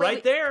 And You're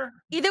right there.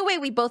 Either way,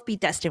 we both beat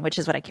Destin, which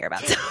is what I care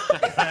about.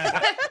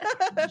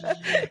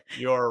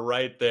 You're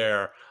right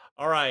there.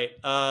 All right,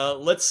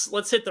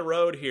 let's hit the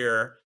road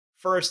here.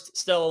 First,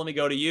 Stella, let me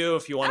go to you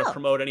if you want to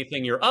promote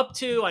anything you're up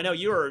to. I know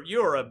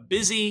you're a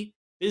busy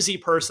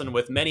person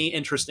with many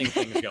interesting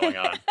things going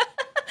on.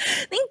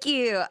 Thank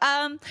you.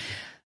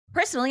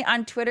 Personally,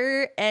 on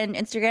Twitter and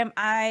Instagram,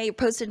 I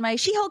posted my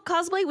She-Hulk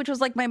cosplay, which was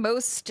like my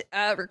most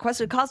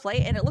requested cosplay,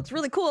 and it looks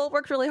really cool.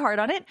 Worked really hard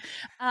on it.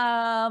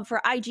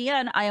 For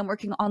IGN, I am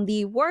working on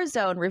the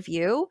Warzone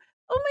review.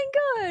 Oh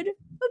my god,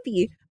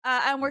 whoopee.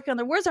 I'm working on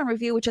the Warzone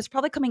review, which is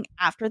probably coming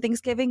after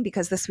Thanksgiving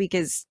because this week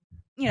is,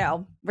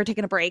 we're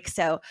taking a break.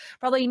 So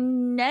probably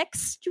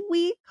next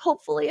week,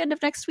 hopefully end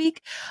of next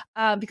week,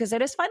 because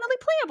it is finally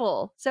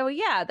playable. So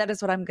yeah, that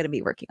is what I'm going to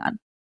be working on.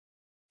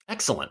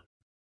 Excellent.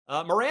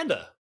 Miranda,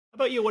 how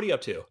about you? What are you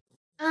up to?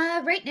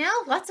 Right now,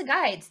 lots of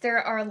guides. There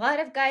are a lot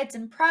of guides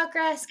in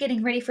progress,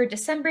 getting ready for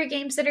December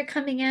games that are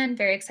coming in.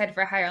 Very excited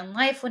for Higher on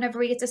Life whenever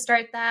we get to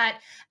start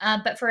that.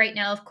 But for right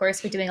now, of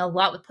course, we're doing a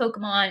lot with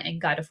Pokemon and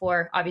God of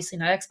War. Obviously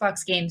not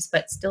Xbox games,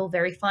 but still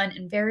very fun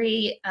and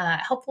very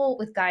helpful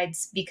with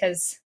guides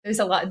because there's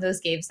a lot in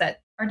those games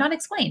that are not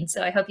explained.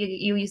 So I hope you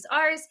use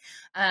ours.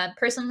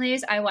 Personal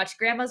news, I watched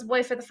Grandma's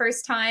Boy for the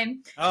first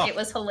time. Oh. It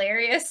was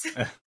hilarious.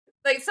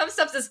 Like some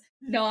stuff does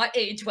not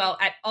age well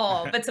at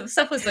all, but some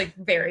stuff was like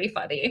very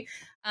funny.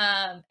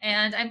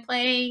 And I'm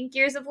playing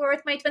Gears of War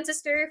with my twin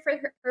sister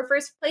for her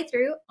first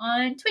playthrough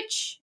on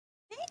Twitch.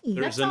 Hey,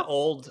 there's an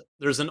old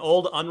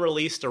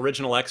unreleased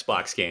original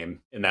Xbox game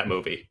in that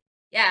movie.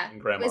 Yeah.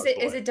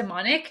 Is it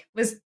demonic?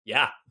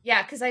 Yeah,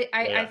 because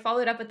I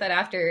followed up with that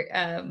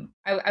after.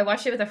 I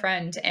watched it with a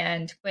friend,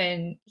 and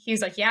when he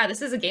was like, "Yeah,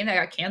 this is a game that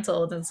got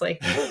canceled," and it's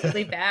like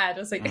really bad. I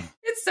was like,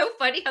 it's so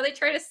funny how they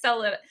try to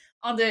sell it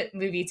on the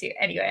movie too.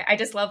 Anyway, I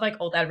just love like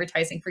old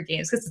advertising for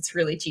games because it's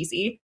really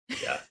cheesy.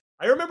 Yeah,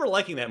 I remember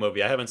liking that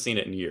movie. I haven't seen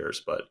it in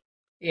years, but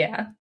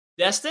yeah.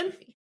 Destin,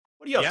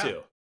 what are you up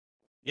to?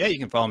 Yeah, you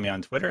can follow me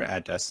on Twitter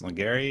at Destin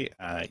Legary,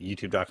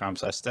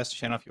 youtube.com/Destin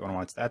channel if you want to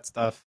watch that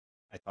stuff.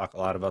 I talk a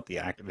lot about the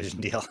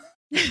Activision deal.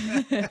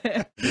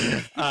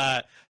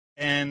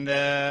 And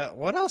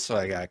what else do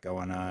I got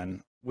going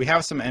on? We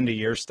have some end of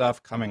year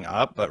stuff coming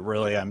up, but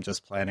really I'm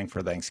just planning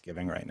for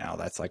Thanksgiving right now.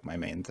 That's like my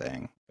main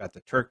thing. Got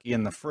the turkey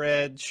in the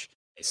fridge.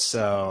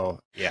 So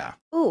yeah.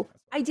 Ooh,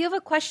 I do have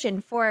a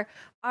question for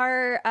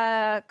our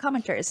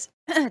commenters.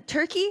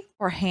 Turkey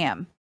or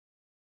ham?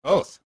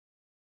 Both.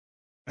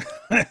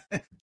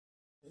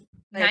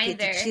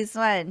 Neither. Choose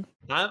one.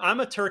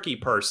 I'm a turkey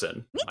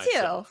person. Me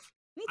myself.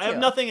 too. I have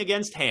nothing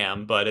against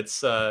ham, but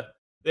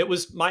it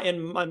was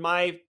in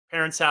my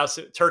parents' house.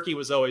 Turkey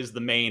was always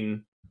the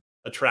main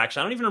attraction.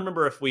 I don't even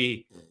remember if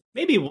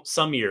maybe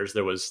some years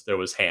there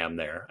was ham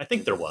there. I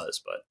think there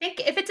was, but I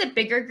think if it's a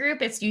bigger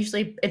group,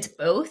 it's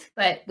both.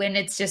 But when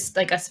it's just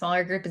like a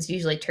smaller group, it's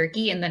usually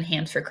turkey and then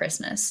hams for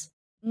Christmas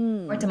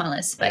or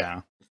tamales,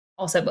 but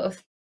also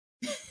both.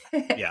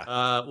 Yeah.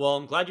 Well,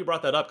 I'm glad you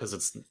brought that up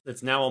because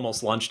it's now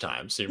almost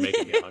lunchtime, so you're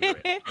making me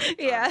hungry.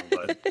 Yeah.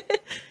 But,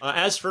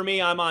 as for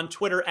me, I'm on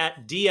Twitter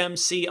at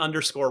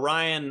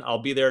DMC_Ryan.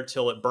 I'll be there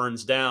till it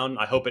burns down.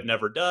 I hope it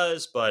never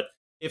does, but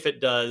if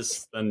it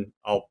does, then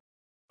I'll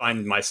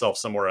find myself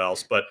somewhere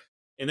else. But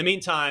in the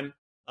meantime,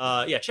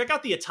 check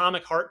out the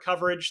Atomic Heart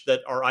coverage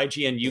that our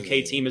IGN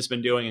UK team has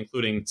been doing,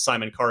 including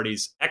Simon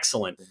Carty's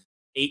excellent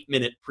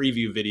 8-minute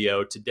preview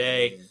video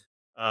today.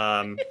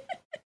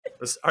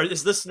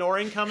 Is the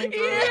snoring coming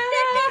through?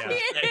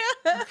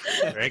 Yeah.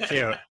 Very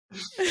cute.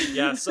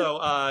 Yeah.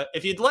 So,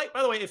 if you'd like,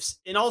 by the way,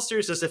 in all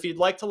seriousness, if you'd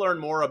like to learn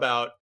more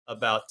about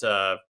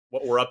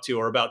what we're up to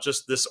or about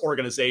just this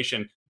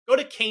organization, go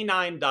to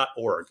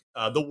canine.org.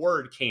 The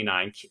word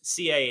canine,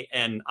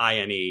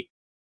 CANINE,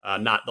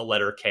 not the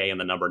letter K and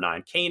the number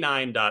 9.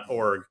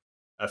 Canine.org.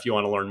 If you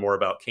want to learn more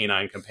about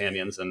canine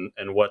companions and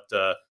what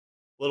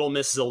little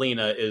Miss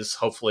Zelina is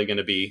hopefully going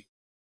to be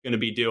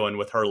doing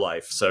with her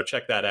life. So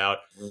check that out.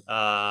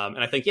 And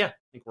I think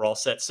we're all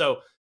set. So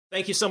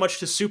thank you so much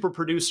to super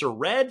producer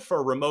Red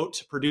for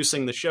remote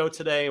producing the show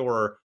today.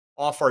 We're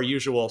off our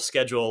usual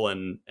schedule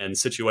and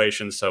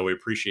situation. So we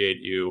appreciate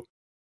you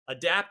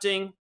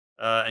adapting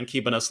and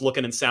keeping us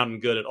looking and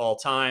sounding good at all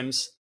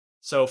times.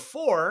 So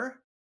for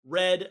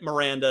Red,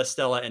 Miranda,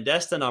 Stella, and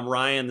Destin, I'm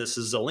Ryan. This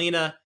is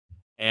Zelina.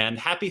 And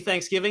happy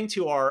Thanksgiving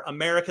to our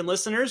American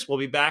listeners. We'll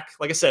be back,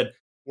 like I said,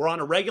 we're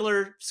on a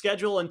regular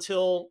schedule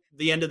until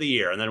the end of the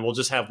year, and then we'll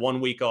just have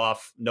 1 week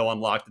off, no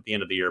Unlocked at the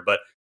end of the year. But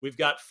we've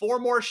got 4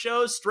 more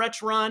shows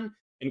stretch run,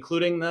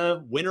 including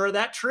the winner of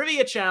that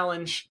trivia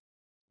challenge.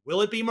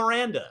 Will it be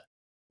Miranda?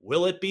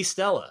 Will it be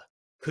Stella?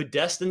 Could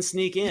Destin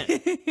sneak in?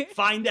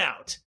 Find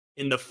out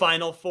in the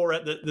final 4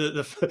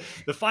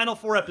 the final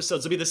 4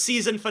 episodes. Will be the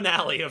season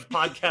finale of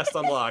Podcast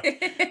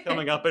Unlocked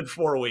coming up in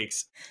 4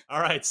 weeks.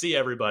 All right, see you,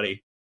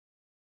 everybody.